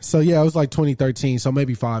Care. So, yeah, it was like 2013. So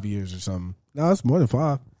maybe 5 years or something. No, it's more than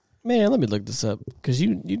 5. Man, let me look this up because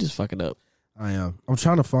you just fuck it up. I am. I'm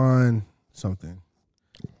trying to find something.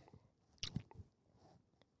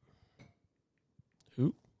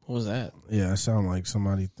 Who? What was that? Yeah, it sounded like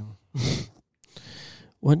somebody.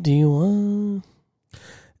 What do you want?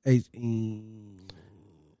 H-E.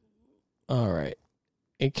 All right.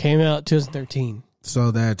 It came out 2013.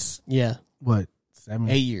 So that's what?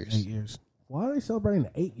 8 years. 8 years. Why are they celebrating the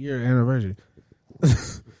 8-year anniversary?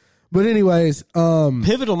 But anyways,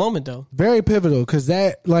 pivotal moment though. Very pivotal because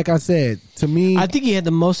that, like I said, to me, I think he had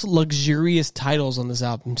the most luxurious titles on this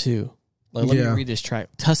album too. Like, let me read this track: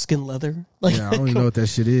 Tuscan Leather. Like, I don't even know what that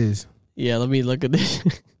shit is. Yeah, let me look at this.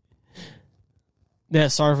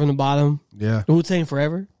 That Start From the Bottom. Yeah. Wu-Tang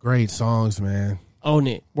Forever. Great songs, man. Own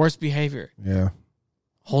It. Worst Behavior. Yeah.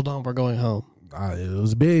 Hold On, We're Going Home. It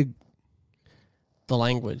was big. The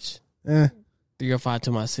Language. 305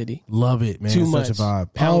 To My City. Love it, man. Too Such Much. a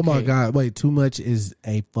vibe. Pound my Cake. God. Wait, Too Much is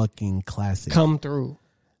a fucking classic. Come Through.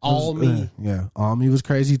 All Me. Yeah. All Me was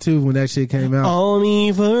crazy too when that shit came out. All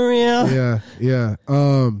Me for real. Yeah.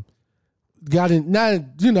 Got in, not,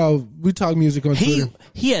 we talk music on Twitter.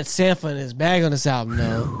 He had Sampha in his bag on this album,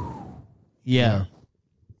 though. Yeah.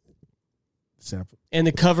 Sampha. And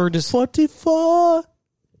the cover just 44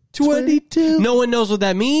 22. No one knows what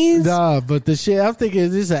that means. Nah, but the shit, I'm thinking,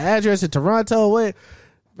 is this an address in Toronto? What?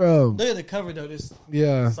 Bro. Look at the cover, though. Just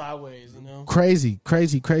sideways, Crazy.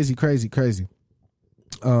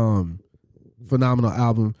 Phenomenal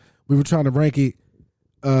album. We were trying to rank it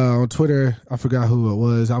on Twitter. I forgot who it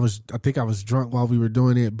was. I think I was drunk while we were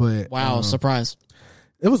doing it, but wow, surprise.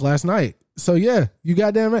 It was last night. So yeah, you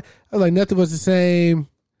goddamn right. I was like, Nothing Was the Same.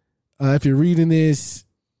 If you're reading this,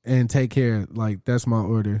 and Take Care, like, that's my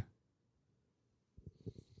order.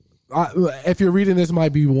 If you're reading this,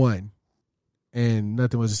 might be 1, and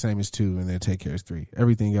Nothing Was the Same as 2, and then Take Care is 3.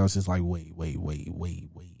 Everything else is like way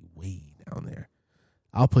down there.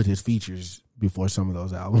 I'll put his features before some of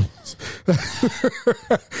those albums.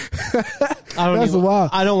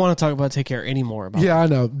 I don't want to talk about Take Care anymore. I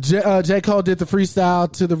know. J. Cole did the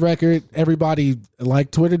freestyle to the record. Everybody, like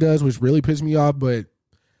Twitter does, which really pissed me off, but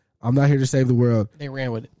I'm not here to save the world. They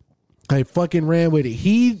ran with it. They fucking ran with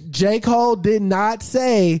it. J. Cole did not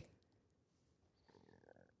say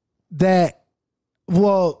that.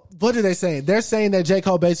 Well, what are they saying? They're saying that J.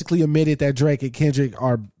 Cole basically admitted that Drake and Kendrick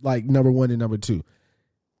are like number 1 and number 2.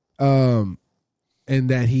 And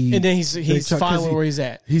that he's fine with where he's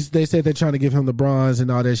at. They said they're trying to give him the bronze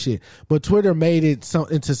and all that shit. But Twitter made it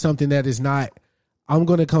into something that is not. I'm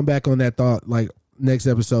going to come back on that thought like next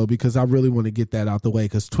episode because I really want to get that out the way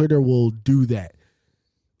because Twitter will do that.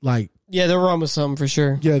 Like, yeah, they're wrong with something for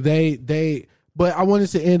sure. Yeah, they. But I wanted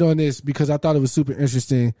to end on this because I thought it was super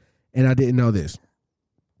interesting, and I didn't know this.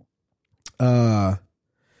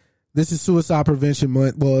 This is Suicide Prevention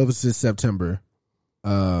Month. Well, it was in September.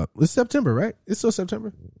 It's September, right? It's still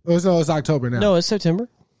September. Oh, no, it's October now. No, it's September.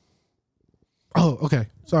 Oh, okay.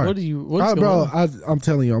 Sorry. What's going on? I'm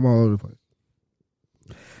telling you, I'm all over the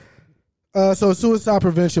place. So Suicide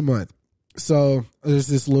Prevention Month. So there's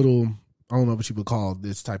this little, I don't know what you would call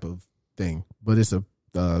this type of thing, but it's a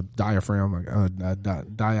diaphragm,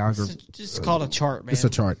 diagram. Just call it a chart, man. It's a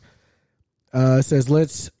chart. It says,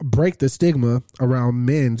 let's break the stigma around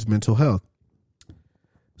men's mental health.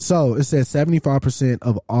 So it says 75%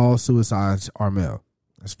 of all suicides are male.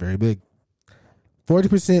 That's very big.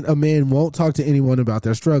 40% of men won't talk to anyone about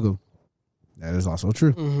their struggle. That is also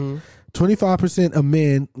true. 25% of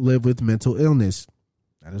men live with mental illness.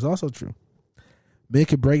 That is also true. Men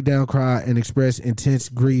can break down, cry, and express intense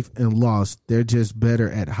grief and loss. They're just better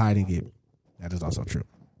at hiding it. That is also true.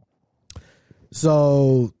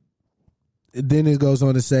 So then it goes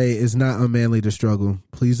on to say, it's not unmanly to struggle.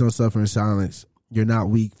 Please don't suffer in silence. You're not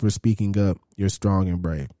weak for speaking up. You're strong and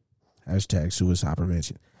brave. Hashtag suicide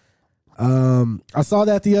prevention. I saw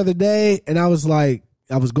that the other day, and I was like,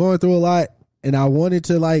 I was going through a lot, and I wanted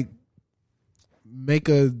to like make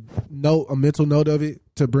a mental note of it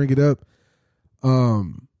to bring it up.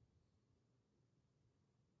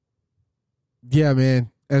 Yeah,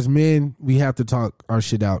 man, as men, we have to talk our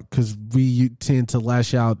shit out because we tend to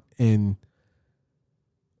lash out in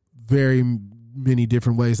very many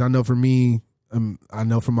different ways. I know for me, I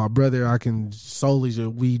know for my brother, I can solely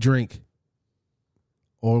just, we drink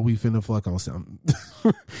or we finna fuck on something.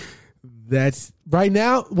 That's right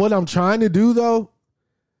now what I'm trying to do though.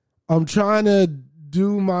 I'm trying to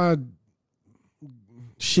do my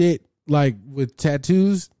shit like with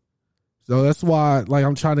tattoos. So that's why like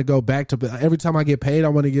I'm trying to go back to every time I get paid, I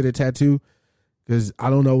want to get a tattoo because I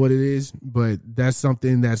don't know what it is, but that's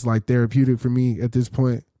something that's like therapeutic for me at this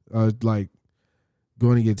point. Like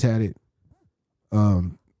going to get tatted.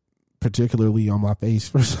 Particularly on my face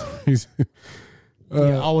for some reason.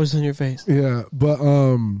 Yeah, always on your face. Yeah, but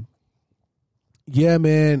yeah,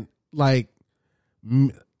 man. Like,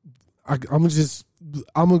 I'm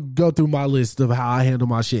gonna go through my list of how I handle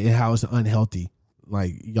my shit and how it's unhealthy.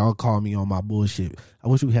 Like, y'all call me on my bullshit. I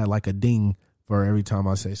wish we had like a ding for every time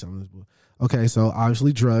I say something. Okay, so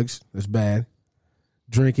obviously drugs, that's bad.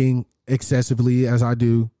 Drinking excessively as I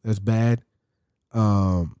do, that's bad.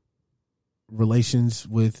 Relations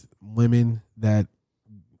with women that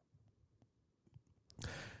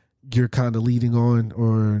you're kind of leading on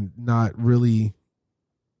or not really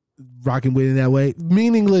rocking with in that way.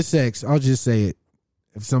 Meaningless sex. I'll just say it.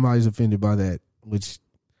 If somebody's offended by that, which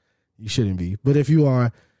you shouldn't be. But if you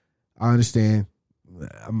are, I understand.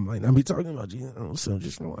 I might not be talking about you, so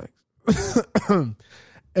just relax.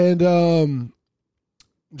 And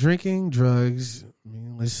drinking, drugs,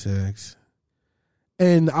 meaningless sex.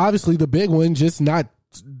 And obviously the big one, just not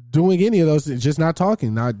doing any of those, just not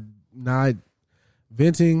talking, not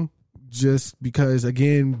venting, just because,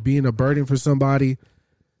 again, being a burden for somebody,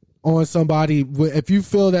 on somebody. If you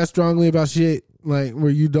feel that strongly about shit, like where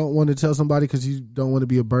you don't want to tell somebody because you don't want to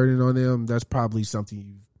be a burden on them, that's probably something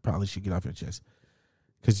you probably should get off your chest.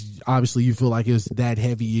 Because obviously you feel like it's that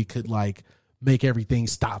heavy, it could like make everything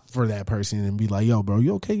stop for that person and be like, yo, bro,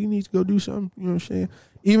 you okay? You need to go do something. You know what I'm saying?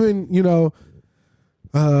 Even, you know,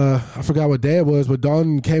 I forgot what day it was, but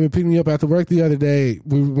Dalton came and picked me up after work the other day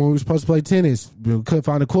when we were supposed to play tennis. We couldn't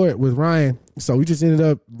find a court with Ryan, so we just ended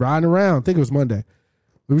up riding around. I think it was Monday.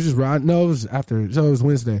 We were just riding. No, it was after. So it was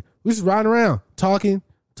Wednesday. We were just riding around, talked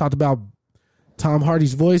about Tom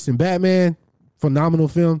Hardy's voice in Batman. Phenomenal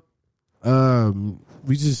film.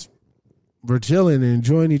 We just were chilling and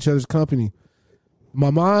enjoying each other's company. My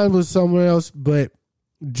mind was somewhere else, but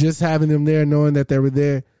just having them there, knowing that they were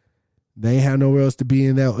there, they ain't had nowhere else to be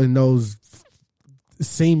in those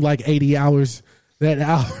seemed like 80 hours that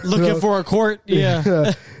hour. Looking for a court.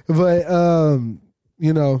 Yeah. But,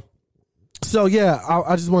 you know, so yeah,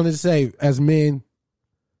 I just wanted to say, as men,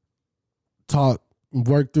 talk,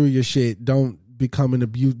 work through your shit. Don't become an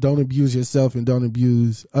abuse. Don't abuse yourself and don't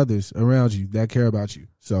abuse others around you that care about you.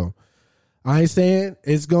 So I ain't saying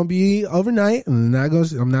it's going to be overnight. I'm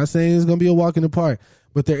not saying it's going to be a walk in the park.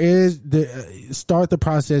 But there is start the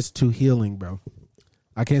process to healing, bro.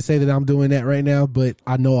 I can't say that I'm doing that right now, but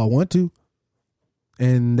I know I want to.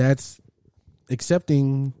 And that's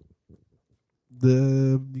accepting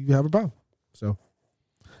you have a problem. So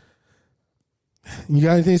you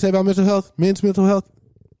got anything to say about mental health? Men's mental health?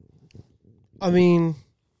 I mean,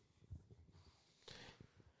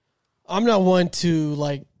 I'm not one to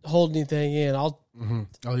like hold anything in. I'll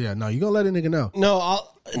Oh yeah, no, you gonna let a nigga know. No,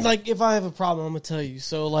 I'll like if I have a problem, I'm gonna tell you.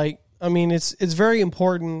 So like, I mean, it's very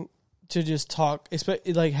important to just talk,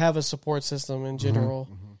 especially like have a support system in general.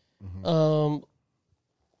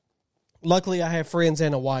 Luckily, I have friends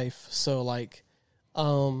and a wife, so like,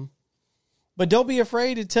 but don't be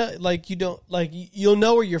afraid to tell. Like you don't like you'll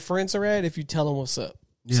know where your friends are at if you tell them what's up.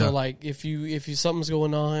 Yeah. So like if you something's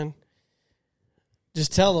going on,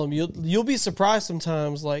 just tell them. You'll be surprised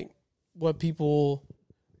sometimes like what people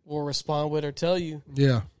will respond with or tell you.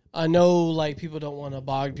 Yeah. I know, like, people don't want to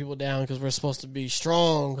bog people down because we're supposed to be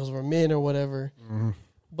strong because we're men or whatever. Mm-hmm.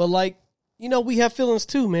 But, like, you know, we have feelings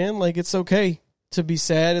too, man. Like, it's okay to be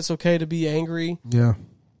sad. It's okay to be angry. Yeah.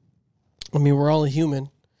 I mean, we're all a human.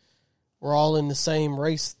 We're all in the same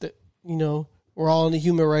race. That, you know, we're all in the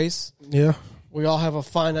human race. Yeah. We all have a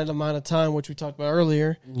finite amount of time, which we talked about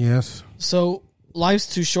earlier. Yes. So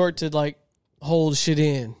life's too short to, like, hold shit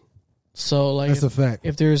in. So, like, that's a fact.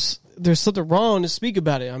 If there's something wrong, to speak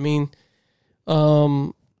about it. I mean,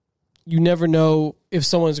 you never know if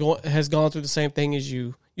someone has gone through the same thing as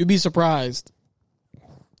you. You'll be surprised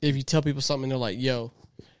if you tell people something and they're like, "Yo,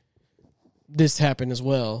 this happened as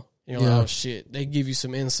well." And you're like, "Oh shit!" They give you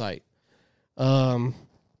some insight. You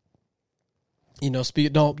know,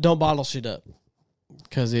 don't bottle shit up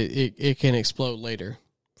because it can explode later,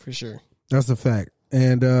 for sure. That's a fact.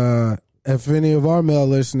 And if any of our male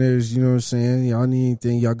listeners, you know what I'm saying, y'all need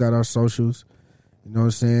anything, y'all got our socials. You know what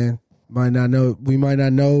I'm saying? We might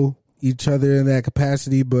not know each other in that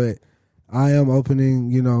capacity, but I am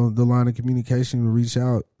opening, you know, the line of communication to reach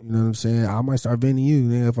out. You know what I'm saying? I might start venting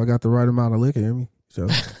you if I got the right amount of liquor, hear me? So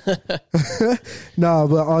no,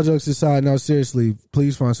 but all jokes aside, no, seriously,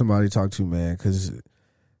 please find somebody to talk to, man, because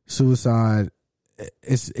suicide,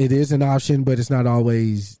 it is an option, but it's not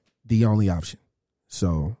always the only option.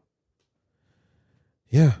 So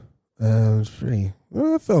yeah, it's pretty.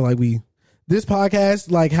 I felt like this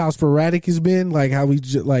podcast, like how sporadic it's been, like how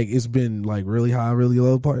it's been like really high, really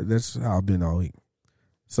low part. That's how I've been all week.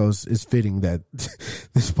 So it's fitting that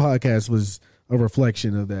this podcast was a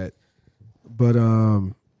reflection of that. But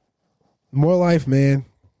more life, man.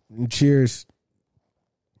 And cheers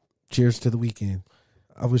to the weekend.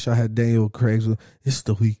 I wish I had Daniel Craig's. It's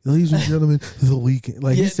the week, ladies and gentlemen. The weekend.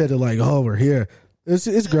 Like he said it like, oh, we're here.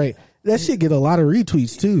 It's great. That shit get a lot of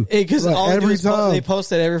retweets too. Because like every time they post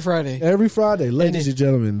that every Friday. Every Friday, ladies and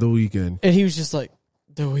gentlemen, the weekend. And he was just like,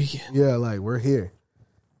 the weekend. Yeah, like we're here.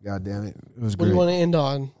 God damn it, it was great. What do you want to end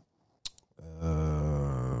on?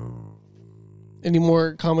 Any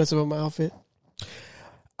more comments about my outfit?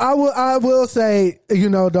 I will say, you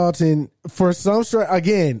know, Dalton, for some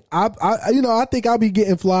again, I think I'll be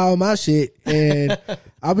getting fly on my shit, and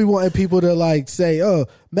I'll be wanting people to like say, oh,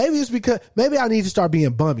 maybe it's because maybe I need to start being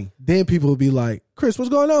bummy. Then people will be like, Chris, what's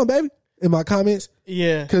going on, baby? In my comments.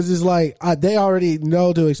 Yeah. Because it's like, they already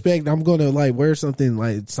know to expect I'm going to like wear something,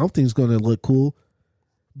 like something's going to look cool.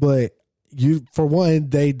 But for one,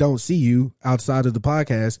 they don't see you outside of the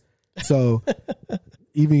podcast. So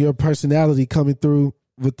even your personality coming through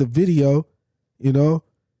with the video, you know,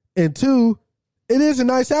 and two, it is a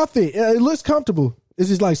nice outfit. It looks comfortable. It's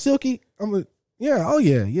just like silky. You can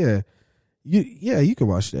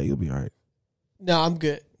watch that. You'll be all right. No, I'm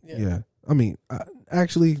good. Yeah. I mean,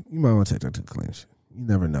 actually, you might want to take that to the cleaners. You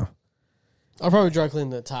never know. I'll probably dry clean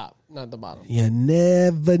the top, not the bottom. You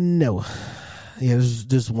never know. Yeah,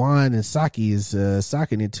 this wine and sake is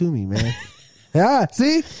socking it to me, man. Yeah,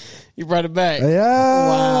 see? You brought it back. Yeah.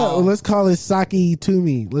 Wow. Well, let's call it sake to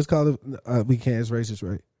me. Let's call it, we can't, it's racist,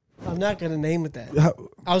 right? I'm not going to name it that.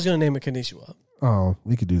 I was going to name it Konnichiwa. Oh,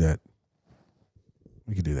 we could do that.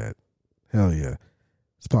 Hell yeah.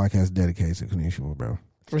 This podcast is dedicated to Konnichiwa, bro.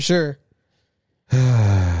 For sure.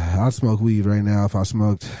 I'd smoke weed right now if I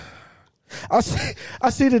smoked. I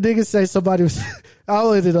see the niggas say somebody was,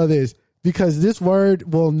 I'll end it on this because this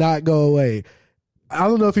word will not go away. I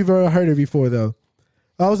don't know if you've ever heard it before, though.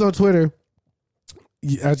 I was on Twitter,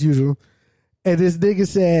 as usual, and this nigga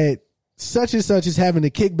said, such and such is having a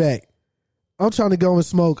kickback. I'm trying to go and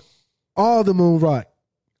smoke all the moon rock.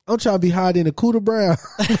 I'm trying to be high in a Cooter Brown.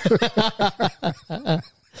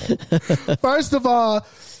 First of all,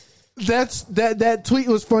 that tweet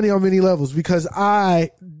was funny on many levels because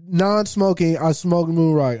non-smoking, I smoked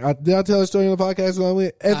moon rock. Did I tell a story on the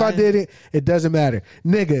podcast? If I didn't, it doesn't matter.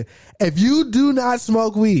 Nigga, if you do not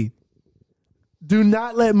smoke weed, do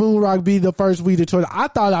not let moon rock be the first weed to try. I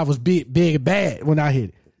thought I was big and bad when I hit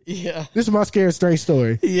it. Yeah. This is my scared straight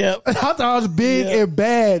story. Yep. I thought I was big and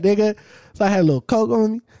bad, nigga. So I had a little Coke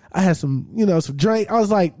on me. I had some drink. I was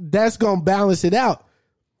like, that's going to balance it out.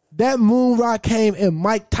 That moon rock came and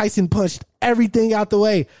Mike Tyson punched everything out the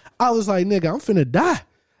way. I was like, nigga, I'm finna die.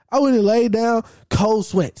 I went and laid down, cold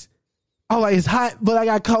sweats. I was like, it's hot, but I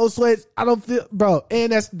got cold sweats. I don't feel, bro.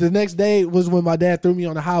 And that's the next day was when my dad threw me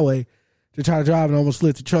on the highway to try to drive and almost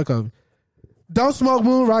flipped the truck on me. Don't smoke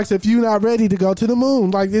moon rocks if you're not ready to go to the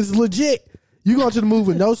moon. Like, it's legit. You go to the moon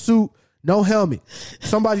with no suit, no helmet.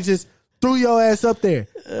 Somebody just threw your ass up there.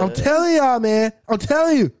 I'm telling y'all, man. I'm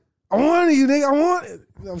telling you. I want you, nigga. I want it.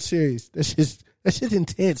 I'm serious. That's just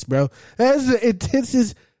intense, bro. That's the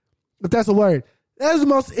intensest, if that's a word. That was the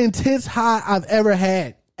most intense high I've ever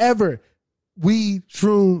had. Ever. Weed,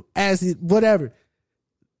 shroom, acid, whatever.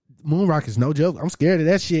 Moon rock is no joke. I'm scared of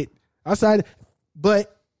that shit. Outside,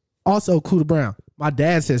 but also Cooter Brown. My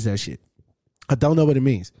dad says that shit. I don't know what it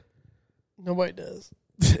means. Nobody does.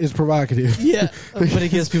 It's provocative. Yeah, but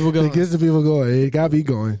it gets people going. It gets the people going. It got me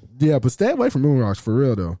going. Yeah, but stay away from moon rocks for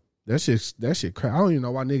real though. That shit crap. I don't even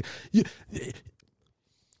know why nigga.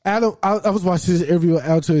 Adam, I was watching this interview with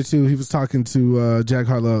Altoid too. He was talking to Jack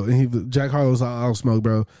Harlow, and Jack Harlow was like, "I don't smoke,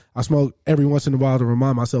 bro. I smoke every once in a while to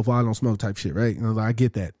remind myself why I don't smoke," type shit, right? And I was like, I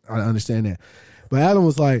get that. I understand that. But Adam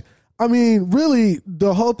was like, I mean, really,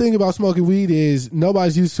 the whole thing about smoking weed is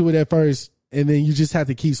nobody's used to it at first, and then you just have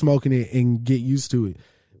to keep smoking it and get used to it.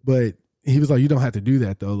 But he was like, you don't have to do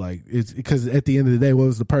that though. Like, it's because at the end of the day, what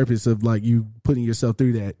was the purpose of like you putting yourself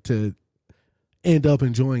through that to end up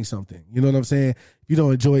enjoying something? You know what I'm saying? If you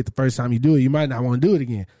don't enjoy it the first time you do it, you might not want to do it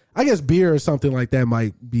again. I guess beer or something like that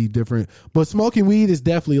might be different, but smoking weed is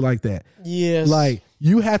definitely like that. Yes. Like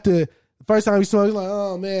you have to, the first time you smoke, you're like,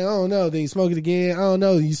 oh man, I don't know. Then you smoke it again. I don't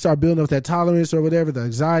know. You start building up that tolerance or whatever. The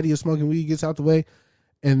anxiety of smoking weed gets out the way.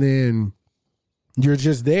 And then you're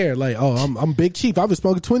just there, like, oh, I'm Big Chief. I've been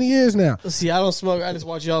smoking 20 years now. See, I don't smoke. I just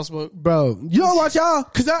watch y'all smoke, bro. You don't watch y'all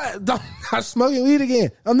because I'm smoking weed again.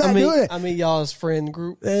 I'm not doing it. I mean, y'all's friend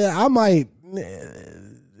group. I might.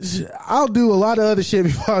 I'll do a lot of other shit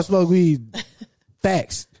before I smoke weed.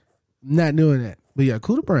 Facts. I'm not doing that. But yeah,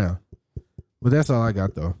 Cooter Brown. But that's all I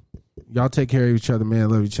got though. Y'all take care of each other, man.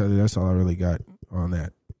 Love each other. That's all I really got on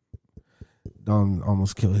that. Don't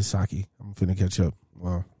almost kill his sake. I'm finna catch up.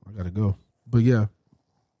 Well, I gotta go. But yeah,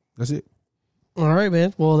 that's it. All right,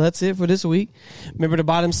 man. Well, that's it for this week. Remember to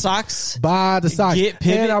buy them socks. Buy the socks.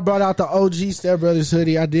 And I brought out the OG Step Brothers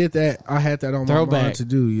hoodie. I did that. I had that on my mind to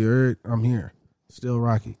do. You heard? I'm here. Still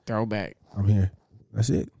Rocky. Throwback. I'm here. That's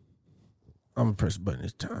it. I'm going to press the button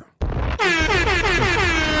this time. I'm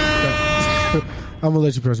going to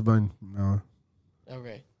let you press the button. No.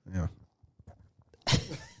 Okay. Yeah.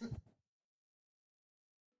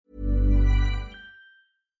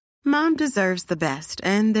 Mom deserves the best,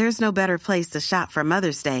 and there's no better place to shop for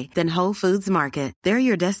Mother's Day than Whole Foods Market. They're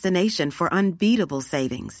your destination for unbeatable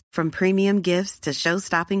savings, from premium gifts to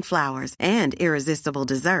show-stopping flowers and irresistible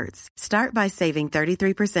desserts. Start by saving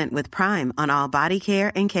 33% with Prime on all body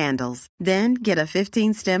care and candles. Then get a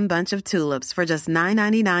 15-stem bunch of tulips for just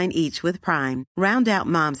 $9.99 each with Prime. Round out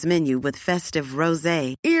Mom's menu with festive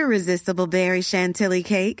rosé, irresistible berry chantilly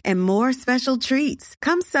cake, and more special treats.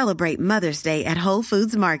 Come celebrate Mother's Day at Whole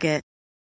Foods Market.